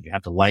profession. You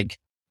have to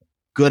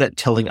good at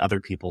telling other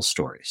people's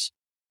stories.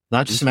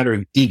 Not just a matter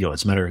of ego.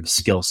 It's a matter of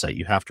skill set.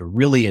 You have to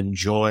really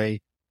enjoy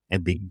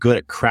and be good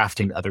at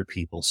crafting other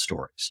people's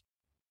stories.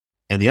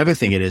 And the other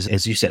thing it is,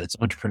 as you said, it's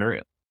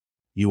entrepreneurial.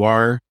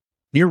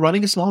 You're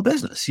running a small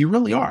business. You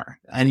really are.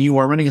 And you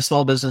are running a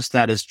small business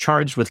that is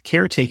charged with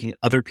caretaking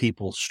other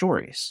people's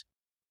stories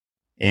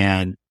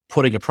and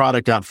putting a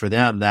product out for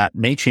them that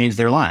may change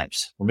their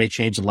lives, or may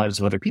change the lives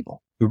of other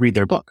people who read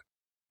their book.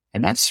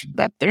 And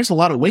there's a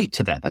lot of weight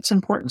to that. That's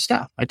important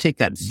stuff. I take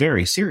that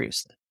very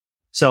seriously.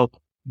 So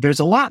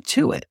there's a lot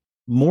to it,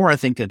 more, I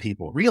think, than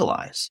people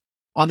realize.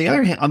 On the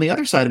other hand, on the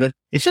other side of it,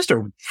 it's just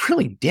a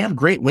really damn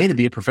great way to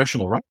be a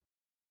professional writer.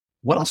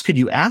 What else could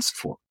you ask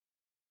for?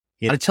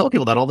 I tell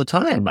people that all the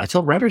time. I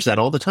tell writers that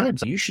all the time.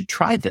 So you should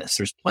try this.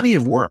 There's plenty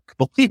of work.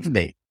 Believe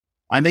me,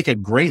 I make a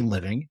great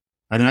living.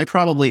 And I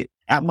probably,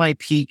 at my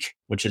peak,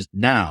 which is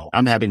now,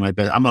 I'm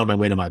on my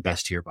way to my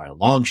best year by a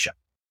long shot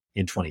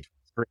in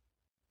 2023.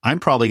 I'm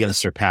probably going to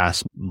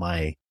surpass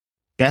my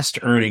best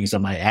earnings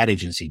on my ad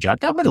agency job.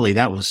 Now, admittedly,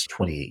 that was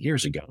 28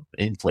 years ago,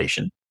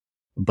 inflation.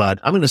 But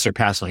I'm going to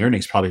surpass my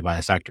earnings probably by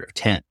a factor of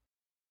 10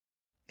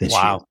 this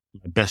year.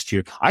 My best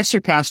year. I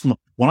surpassed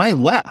when I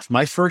left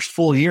my first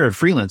full year of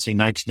freelancing,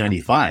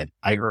 1995.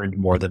 I earned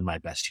more than my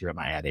best year at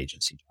my ad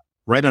agency job,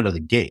 right out of the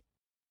gate,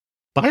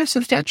 by a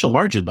substantial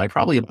margin, by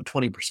probably about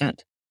 20%. And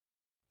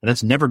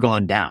that's never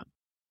gone down.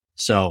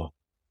 So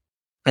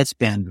that's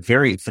been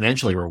very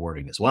financially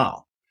rewarding as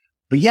well.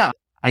 But yeah,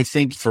 I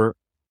think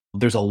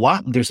there's a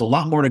lot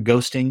more to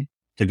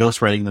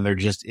ghostwriting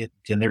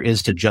than there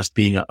is to just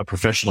being a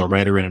professional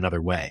writer in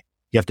another way.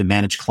 You have to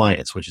manage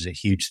clients, which is a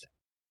huge thing.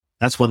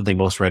 That's one thing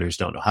most writers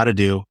don't know how to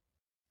do,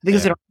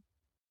 because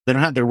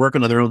they're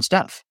working on their own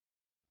stuff.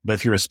 But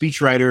if you're a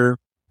speech writer,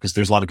 because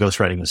there's a lot of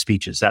ghostwriting with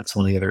speeches, that's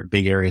one of the other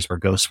big areas where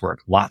ghosts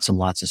work. Lots and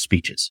lots of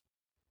speeches.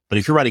 But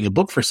if you're writing a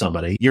book for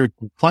somebody, you're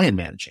client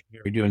managing,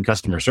 you're doing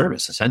customer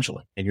service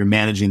essentially, and you're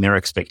managing their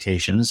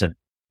expectations, and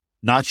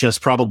not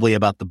just probably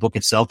about the book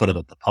itself, but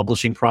about the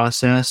publishing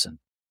process. And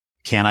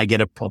can I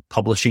get a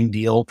publishing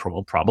deal?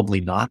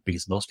 Probably not,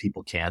 because most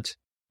people can't.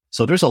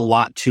 So there's a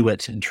lot to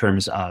it in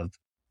terms of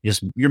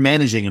just you're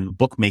managing a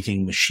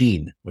bookmaking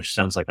machine, which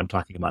sounds like I'm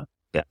talking about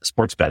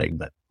sports betting,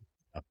 but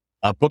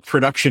a book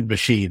production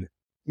machine.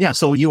 Yeah.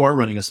 So you are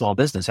running a small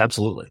business.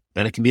 Absolutely.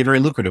 And it can be a very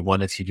lucrative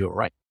one if you do it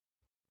right.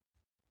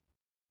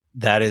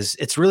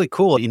 It's really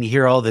cool. And you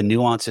hear all the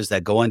nuances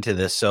that go into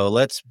this.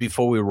 So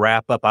before we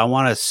wrap up, I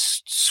want to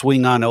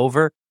swing on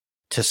over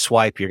to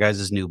Swipe, your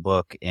guys' new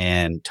book,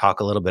 and talk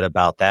a little bit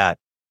about that,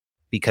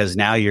 because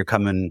now you're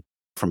coming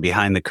from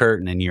behind the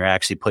curtain and you're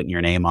actually putting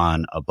your name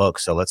on a book.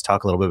 So let's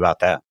talk a little bit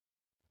about that.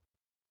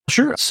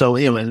 Sure. So,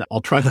 and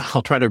I'll try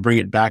to bring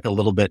it back a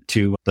little bit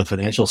to the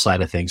financial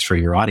side of things for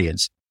your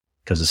audience,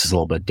 because this is a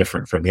little bit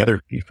different from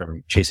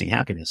from Chasing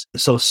Happiness.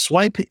 So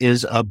Swipe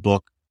is a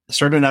book,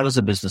 started out as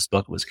a business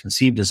book, was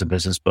conceived as a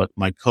business book.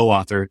 My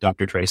co-author,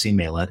 Dr. Tracy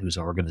Malett, who's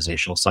an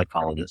organizational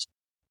psychologist,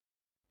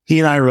 he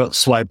and I wrote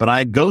Swipe, but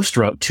I ghost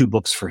wrote 2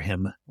 books for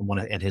him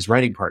and his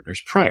writing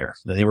partners prior.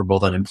 They were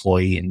both on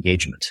employee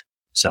engagement.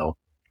 So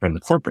from the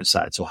corporate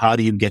side. So how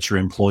do you get your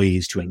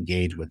employees to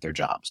engage with their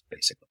jobs,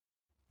 basically?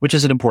 Which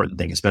is an important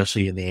thing,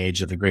 especially in the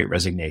age of the Great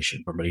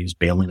Resignation. Everybody's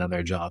bailing on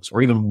their jobs,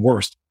 or even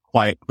worse,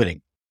 quiet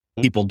quitting.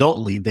 People don't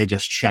leave, they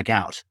just check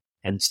out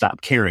and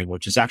stop caring,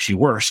 which is actually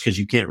worse because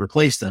you can't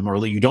replace them,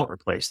 or you don't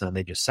replace them.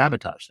 They just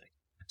sabotage things.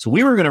 So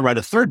we were going to write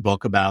a 3rd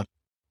book about,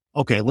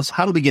 okay,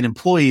 how do we get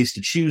employees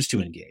to choose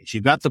to engage?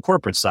 You've got the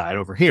corporate side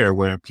over here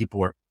where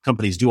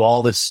companies do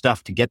all this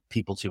stuff to get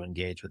people to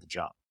engage with the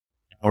job.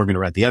 Now we're going to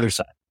write the other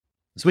side.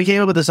 So we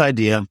came up with this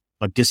idea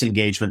of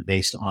disengagement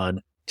based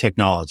on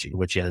technology,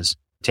 which is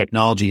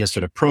technology has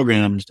sort of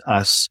programmed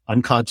us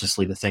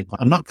unconsciously to think,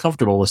 I'm not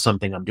comfortable with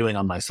something I'm doing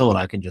on my phone.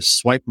 I can just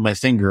swipe my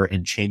finger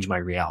and change my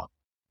reality.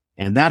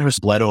 And that has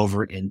bled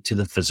over into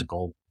the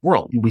physical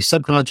world. We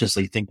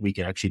subconsciously think we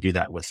can actually do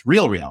that with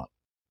real reality.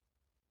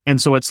 And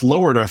so it's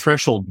lowered our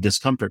threshold of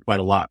discomfort quite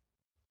a lot,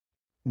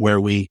 where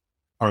we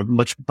are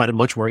much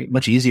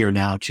easier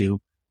now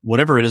to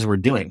whatever it is we're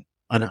doing.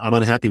 I'm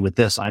unhappy with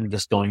this. I'm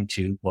just going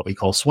to what we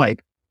call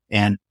swipe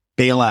and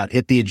bail out,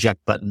 hit the eject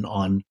button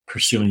on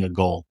pursuing a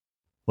goal,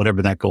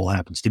 whatever that goal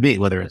happens to be,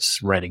 whether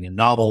it's writing a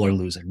novel or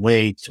losing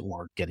weight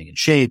or getting in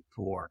shape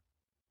or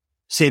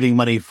saving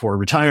money for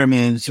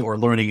retirement or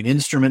learning an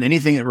instrument,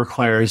 anything that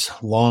requires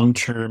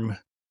long-term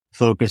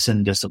focus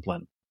and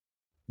discipline.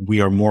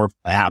 We are more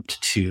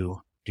apt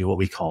to do what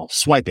we call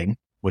swiping,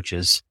 which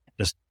is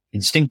just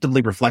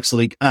instinctively,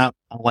 reflexively, I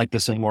don't like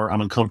this anymore.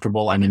 I'm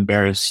uncomfortable. I'm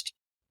embarrassed.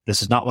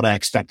 This is not what I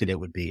expected it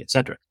would be,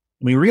 etc.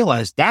 We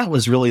realized that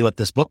was really what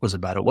this book was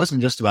about. It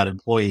wasn't just about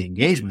employee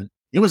engagement.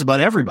 It was about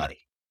everybody,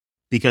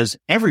 because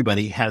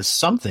everybody has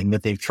something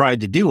that they've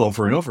tried to do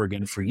over and over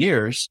again for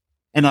years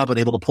and not been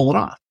able to pull it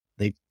off.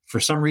 For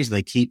some reason,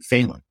 they keep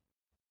failing.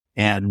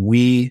 And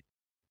we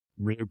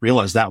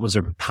realized that was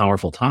a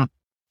powerful topic.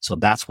 So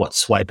that's what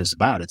Swipe is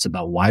about. It's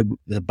about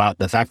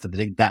the fact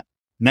that that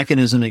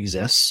mechanism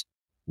exists,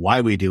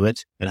 why we do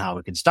it, and how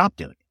we can stop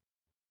doing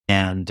it.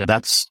 And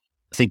I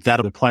think that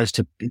applies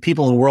to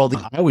people in the world.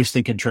 I always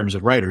think in terms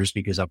of writers,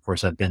 because of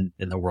course I've been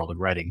in the world of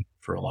writing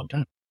for a long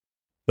time,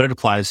 but it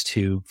applies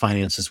to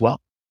finance as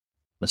well,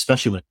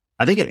 especially when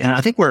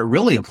I think where it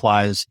really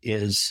applies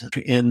is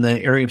in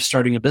the area of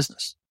starting a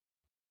business.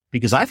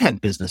 Because I've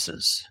had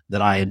businesses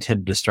that I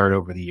intended to start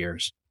over the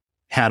years,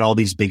 had all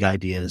these big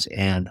ideas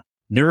and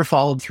never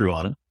followed through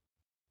on it.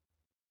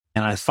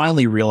 And I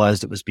finally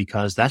realized it was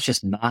because that's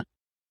just not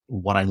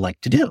what I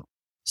like to do.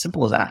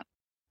 Simple as that.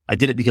 I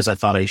did it because I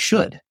thought I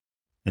should.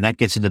 And that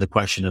gets into the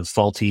question of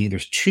faulty.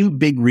 There's 2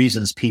 big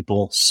reasons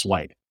people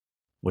swipe,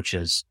 which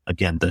is,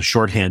 again, the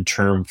shorthand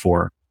term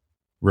for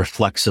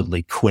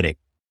reflexively quitting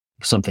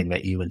something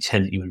that you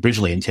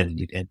originally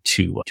intended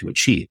to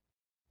achieve.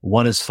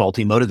 One is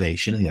faulty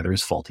motivation and the other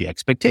is faulty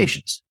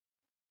expectations.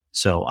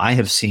 So I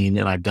have seen,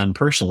 and I've done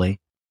personally,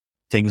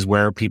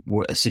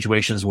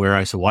 situations where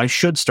I said, well, I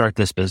should start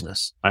this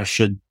business. I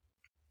should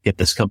get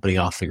this company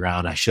off the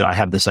ground. I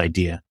have this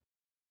idea,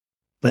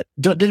 but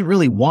didn't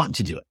really want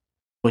to do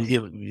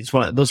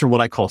it. Those are what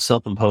I call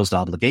self-imposed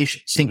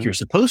obligations. You think you're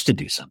supposed to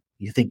do something.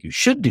 You think you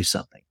should do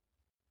something,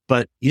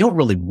 but you don't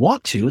really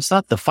want to.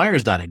 The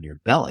fire's not in your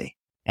belly.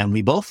 And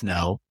we both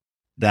know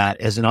that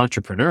as an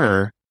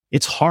entrepreneur,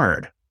 it's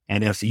hard.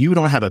 And if you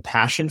don't have a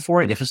passion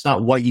for it, if it's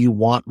not what you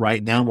want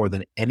right now more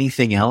than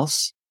anything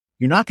else,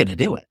 you're not going to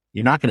do it.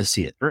 You're not going to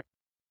see it through.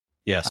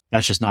 Yes.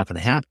 That's just not going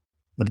to happen.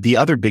 But the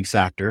other big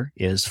factor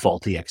is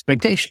faulty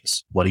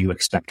expectations. What do you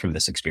expect from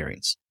this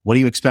experience? What do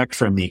you expect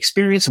from the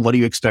experience? And what do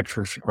you expect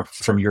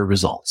from your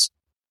results?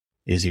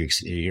 Are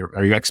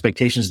your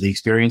expectations of the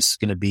experience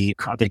going to be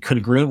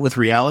congruent with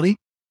reality?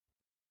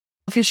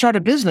 If you start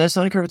a business,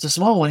 I don't care if it's a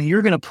small one,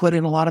 you're going to put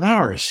in a lot of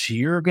hours.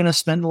 You're going to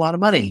spend a lot of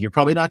money. You're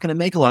probably not going to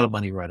make a lot of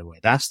money right away.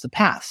 That's the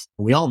path.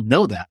 We all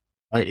know that.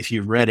 If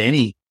you've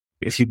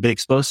been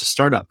exposed to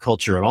startup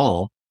culture at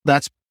all,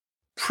 that's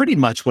pretty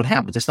much what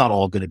happens. It's not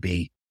all going to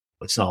be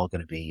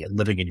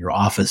living in your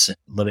office and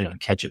living on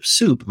ketchup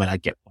soup. I mean, I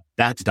get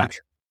that's not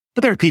true.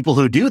 But there are people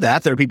who do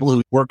that. There are people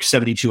who work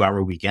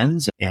 72-hour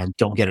weekends and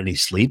don't get any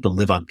sleep and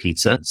live on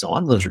pizza and so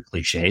on. Those are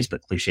cliches,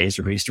 but cliches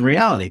are based in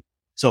reality.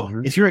 So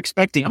if you're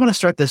expecting, I'm going to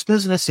start this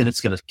business and it's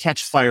going to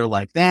catch fire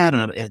like that,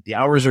 and the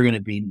hours are going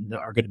to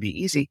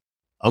be easy.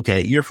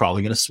 Okay, you're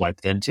probably going to swipe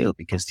then too,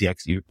 because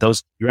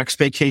your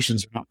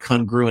expectations are not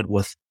congruent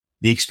with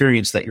the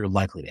experience that you're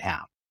likely to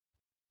have.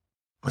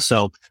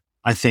 So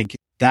I think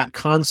that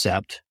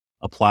concept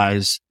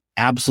applies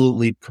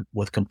absolutely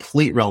with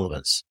complete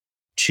relevance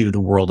to the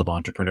world of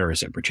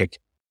entrepreneurs in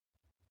particular.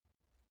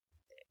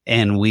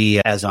 And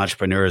we, as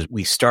entrepreneurs,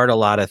 we start a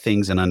lot of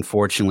things, and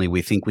unfortunately,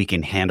 we think we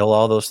can handle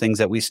all those things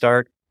that we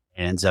start.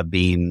 It ends up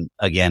being,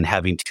 again,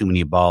 having too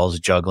many balls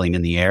juggling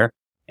in the air,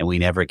 and we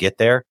never get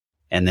there.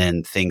 And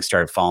then things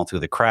start falling through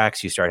the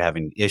cracks. You start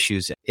having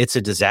issues. It's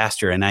a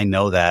disaster. And I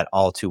know that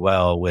all too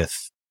well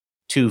with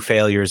 2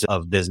 failures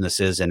of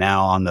businesses, and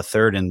now on the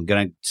 3rd and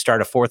going to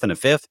start a 4th and a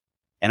 5th.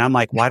 And I'm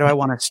like, why do I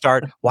want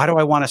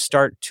to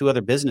start 2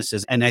 other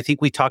businesses? And I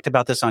think we talked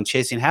about this on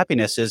Chasing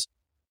Happiness is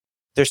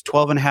there's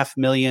 12.5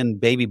 million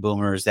baby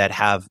boomers that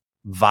have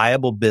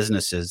viable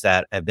businesses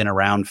that have been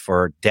around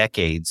for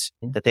decades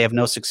that they have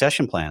no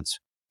succession plans.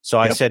 So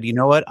I said, you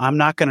know what? I'm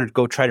not going to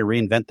go try to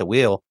reinvent the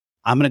wheel.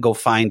 I'm going to go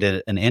find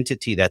an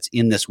entity that's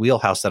in this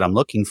wheelhouse that I'm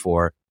looking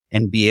for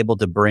and be able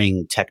to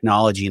bring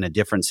technology and a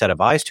different set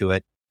of eyes to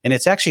it. And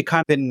it's actually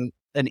kind of been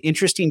an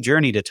interesting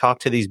journey to talk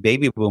to these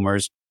baby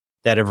boomers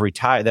that have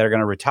retired, that are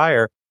going to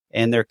retire,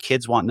 and their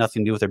kids want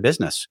nothing to do with their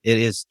business. It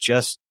is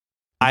just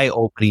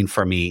eye-opening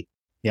for me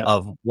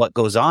of what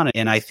goes on.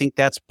 And I think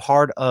that's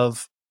part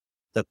of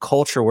the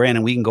culture we're in,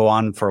 and we can go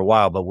on for a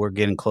while, but we're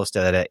getting close to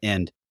that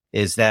end,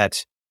 is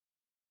that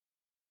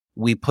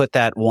we put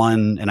that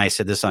one, and I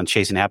said this on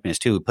Chasing Happiness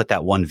too, we put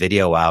that one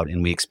video out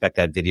and we expect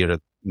that video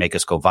to make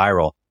us go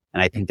viral.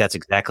 And I think that's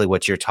exactly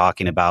what you're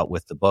talking about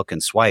with the book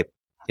and Swipe,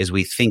 is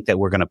we think that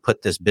we're going to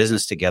put this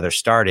business together,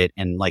 start it,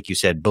 and like you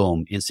said,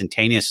 boom,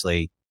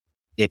 instantaneously,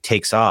 it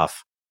takes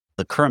off.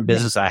 The current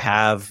business I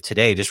have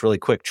today, just really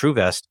quick,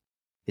 TrueVest,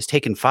 it's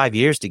taken 5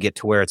 years to get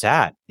to where it's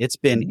at. It's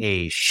been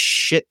a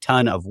shit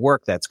ton of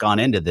work that's gone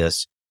into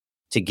this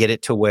to get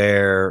it to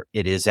where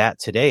it is at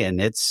today.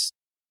 And it's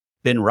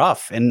been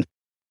rough. And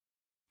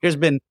there's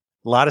been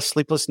a lot of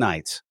sleepless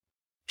nights.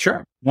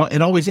 Sure. Well,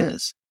 it always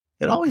is.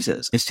 It always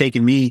is. It's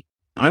taken me,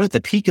 I'm at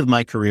the peak of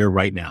my career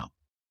right now.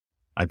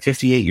 I'm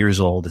 58 years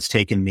old. It's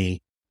taken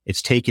me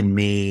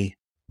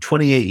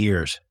 28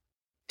 years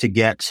to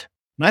get,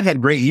 and I've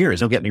had great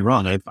years. Don't get me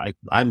wrong.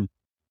 I'm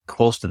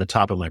close to the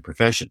top of my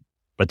profession,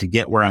 but to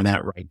get where I'm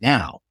at right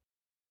now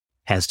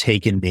has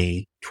taken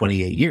me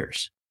 28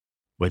 years,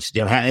 which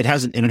it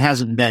hasn't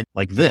been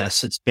like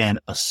this. It's been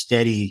a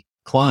steady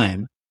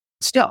climb.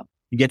 Still,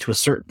 you get to a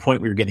certain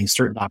point where you're getting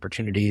certain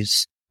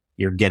opportunities.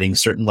 You're getting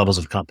certain levels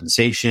of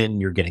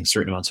compensation. You're getting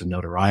certain amounts of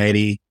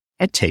notoriety.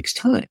 It takes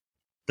time.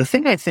 The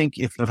thing I think,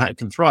 if I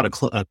can throw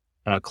out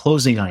a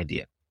closing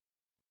idea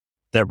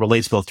that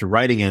relates both to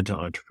writing and to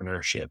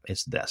entrepreneurship,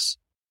 is this,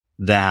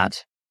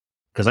 that,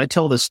 because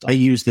I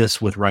use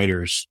this with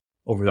writers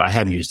I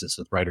have used this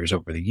with writers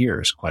over the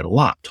years quite a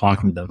lot,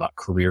 talking to them about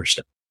career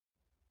stuff.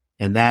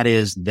 And that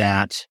is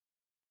that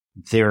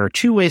there are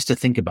 2 ways to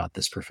think about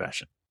this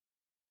profession.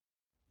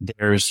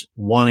 There's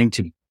wanting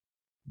to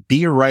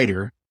be a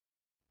writer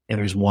and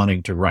there's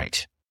wanting to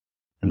write.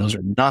 And those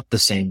are not the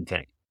same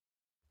thing.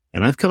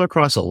 And I've come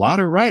across a lot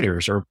of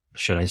writers, or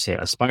should I say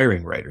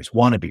aspiring writers,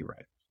 wannabe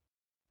writers,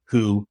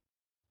 who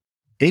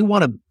they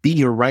want to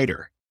be a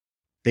writer.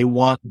 They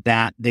want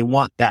that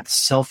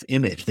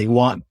self-image. They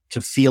want to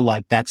feel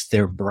like that's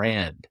their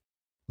brand,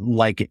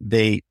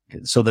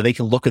 so that they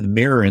can look in the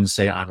mirror and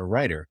say, I'm a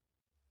writer.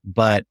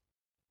 But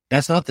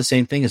that's not the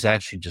same thing as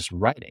actually just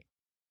writing.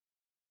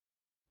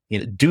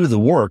 Do the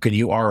work and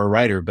you are a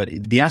writer, but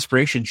the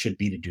aspiration should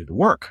be to do the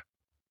work,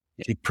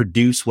 to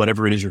produce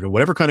whatever it is you're doing,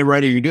 whatever kind of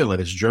writer you're doing,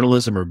 whether it's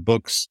journalism or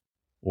books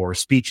or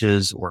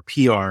speeches or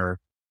PR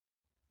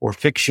or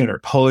fiction or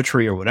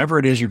poetry or whatever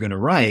it is you're going to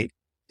write.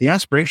 The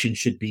aspiration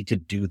should be to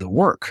do the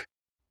work,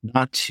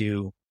 not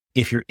to,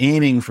 if you're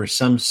aiming for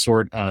some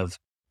sort of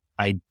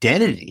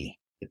identity,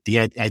 the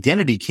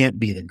identity can't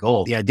be the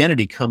goal. The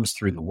identity comes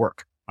through the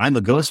work. I'm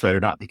a ghostwriter,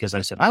 not because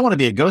I said, I want to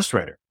be a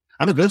ghostwriter.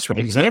 I'm a ghostwriter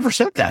because I never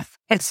said that.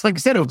 It's like I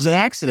said, it was an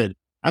accident.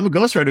 I'm a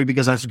ghostwriter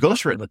because I've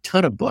ghostwritten a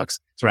ton of books.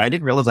 Sorry, I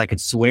didn't realize I could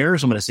swear.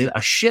 So I'm going to say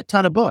a shit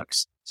ton of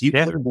books. So you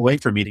cleared the way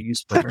for me to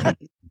use swear.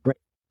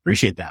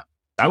 Appreciate that.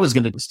 I was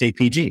going to stay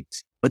PG.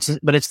 But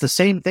it's the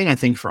same thing, I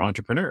think, for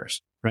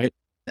entrepreneurs, right?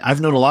 I've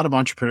known a lot of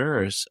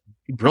entrepreneurs,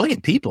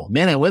 brilliant people,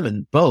 men and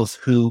women, both,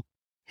 who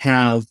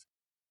have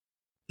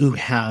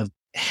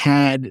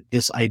had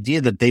this idea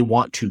that they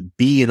want to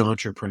be an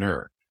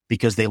entrepreneur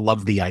because they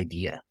love the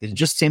idea. It's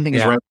just the same thing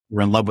as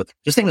we're in love with.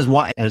 Just the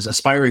same as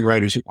aspiring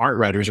writers who aren't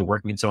writers are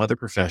working in some other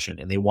profession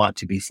and they want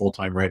to be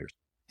full-time writers.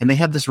 And they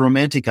have this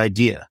romantic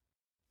idea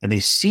and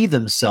they see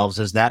themselves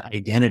as that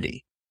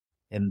identity.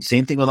 And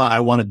same thing with, I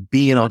want to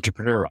be an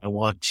entrepreneur. I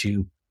want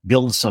to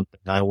build something.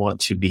 I want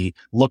to be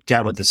looked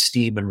at with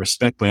esteem and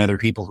respect by other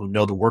people who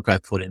know the work I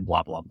put in,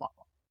 blah, blah, blah.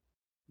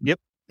 Yep.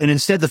 And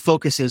instead the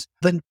focus is,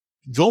 then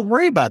don't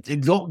worry about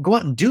it. Go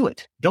out and do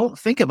it. Don't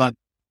think about,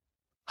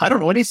 I don't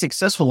know any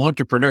successful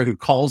entrepreneur who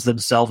calls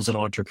themselves an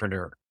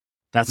entrepreneur.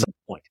 That's the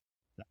point.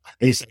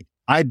 They say,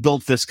 I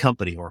built this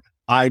company or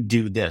I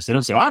do this. They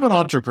don't say, I'm an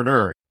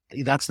entrepreneur.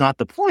 That's not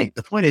the point.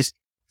 The point is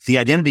the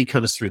identity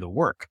comes through the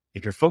work.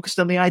 If you're focused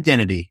on the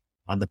identity,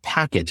 on the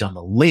package, on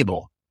the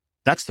label,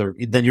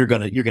 then you're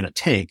going to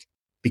take,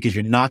 because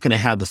you're not going to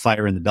have the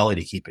fire in the belly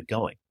to keep it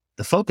going.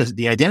 The focus,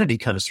 the identity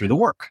comes through the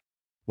work,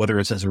 whether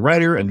it's as a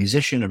writer, a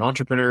musician, an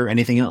entrepreneur,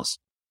 anything else.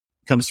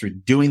 It comes through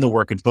doing the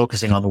work and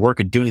focusing on the work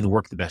and doing the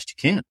work the best you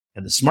can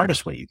and the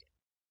smartest way you can.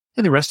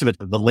 And the rest of it,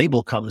 the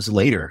label comes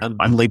later.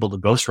 I'm labeled a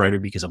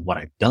ghostwriter because of what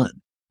I've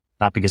done,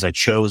 not because I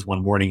chose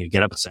one morning to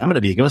get up and say, I'm going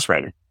to be a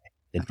ghostwriter.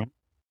 It's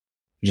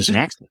just an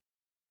accident.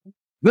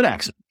 Good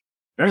accident.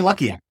 Very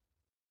lucky accident.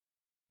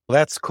 Well,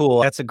 that's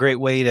cool. That's a great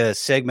way to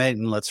segment,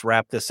 and let's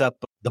wrap this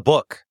up. The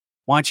book.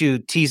 Why don't you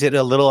tease it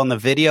a little on the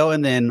video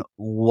and then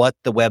what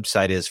the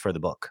website is for the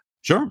book?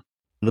 Sure.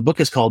 The book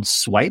is called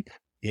Swipe.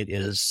 It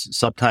is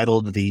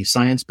subtitled The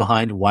Science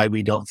Behind Why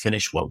We Don't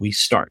Finish What We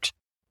Start.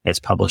 It's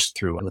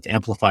published with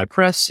Amplify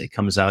Press. It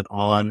comes out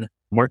on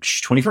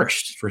March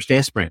 21st, first day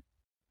of spring.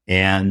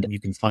 And you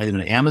can find it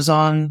on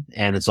Amazon,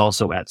 and it's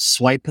also at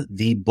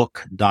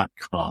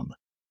swipethebook.com.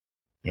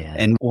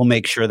 And we'll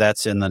make sure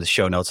that's in the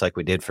show notes like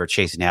we did for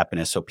Chasing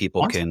Happiness so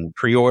people can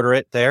pre-order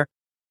it there.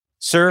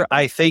 Sir,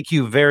 I thank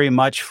you very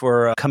much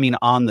for coming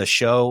on the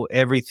show.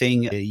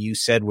 Everything you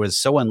said was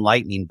so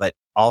enlightening, but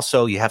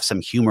also you have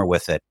some humor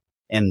with it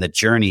and the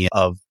journey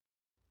of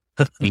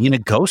being a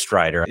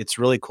ghostwriter. It's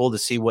really cool to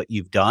see what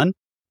you've done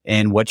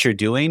and what you're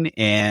doing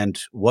and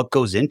what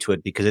goes into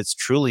it, because it's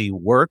truly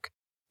work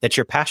that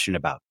you're passionate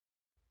about.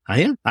 I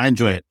am. I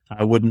enjoy it.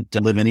 I wouldn't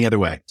live any other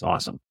way. It's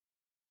awesome.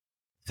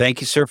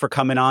 Thank you, sir, for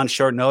coming on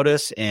short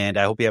notice, and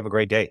I hope you have a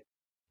great day.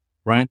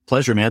 Ryan,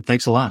 pleasure, man.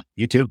 Thanks a lot.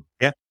 You too.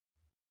 Yeah.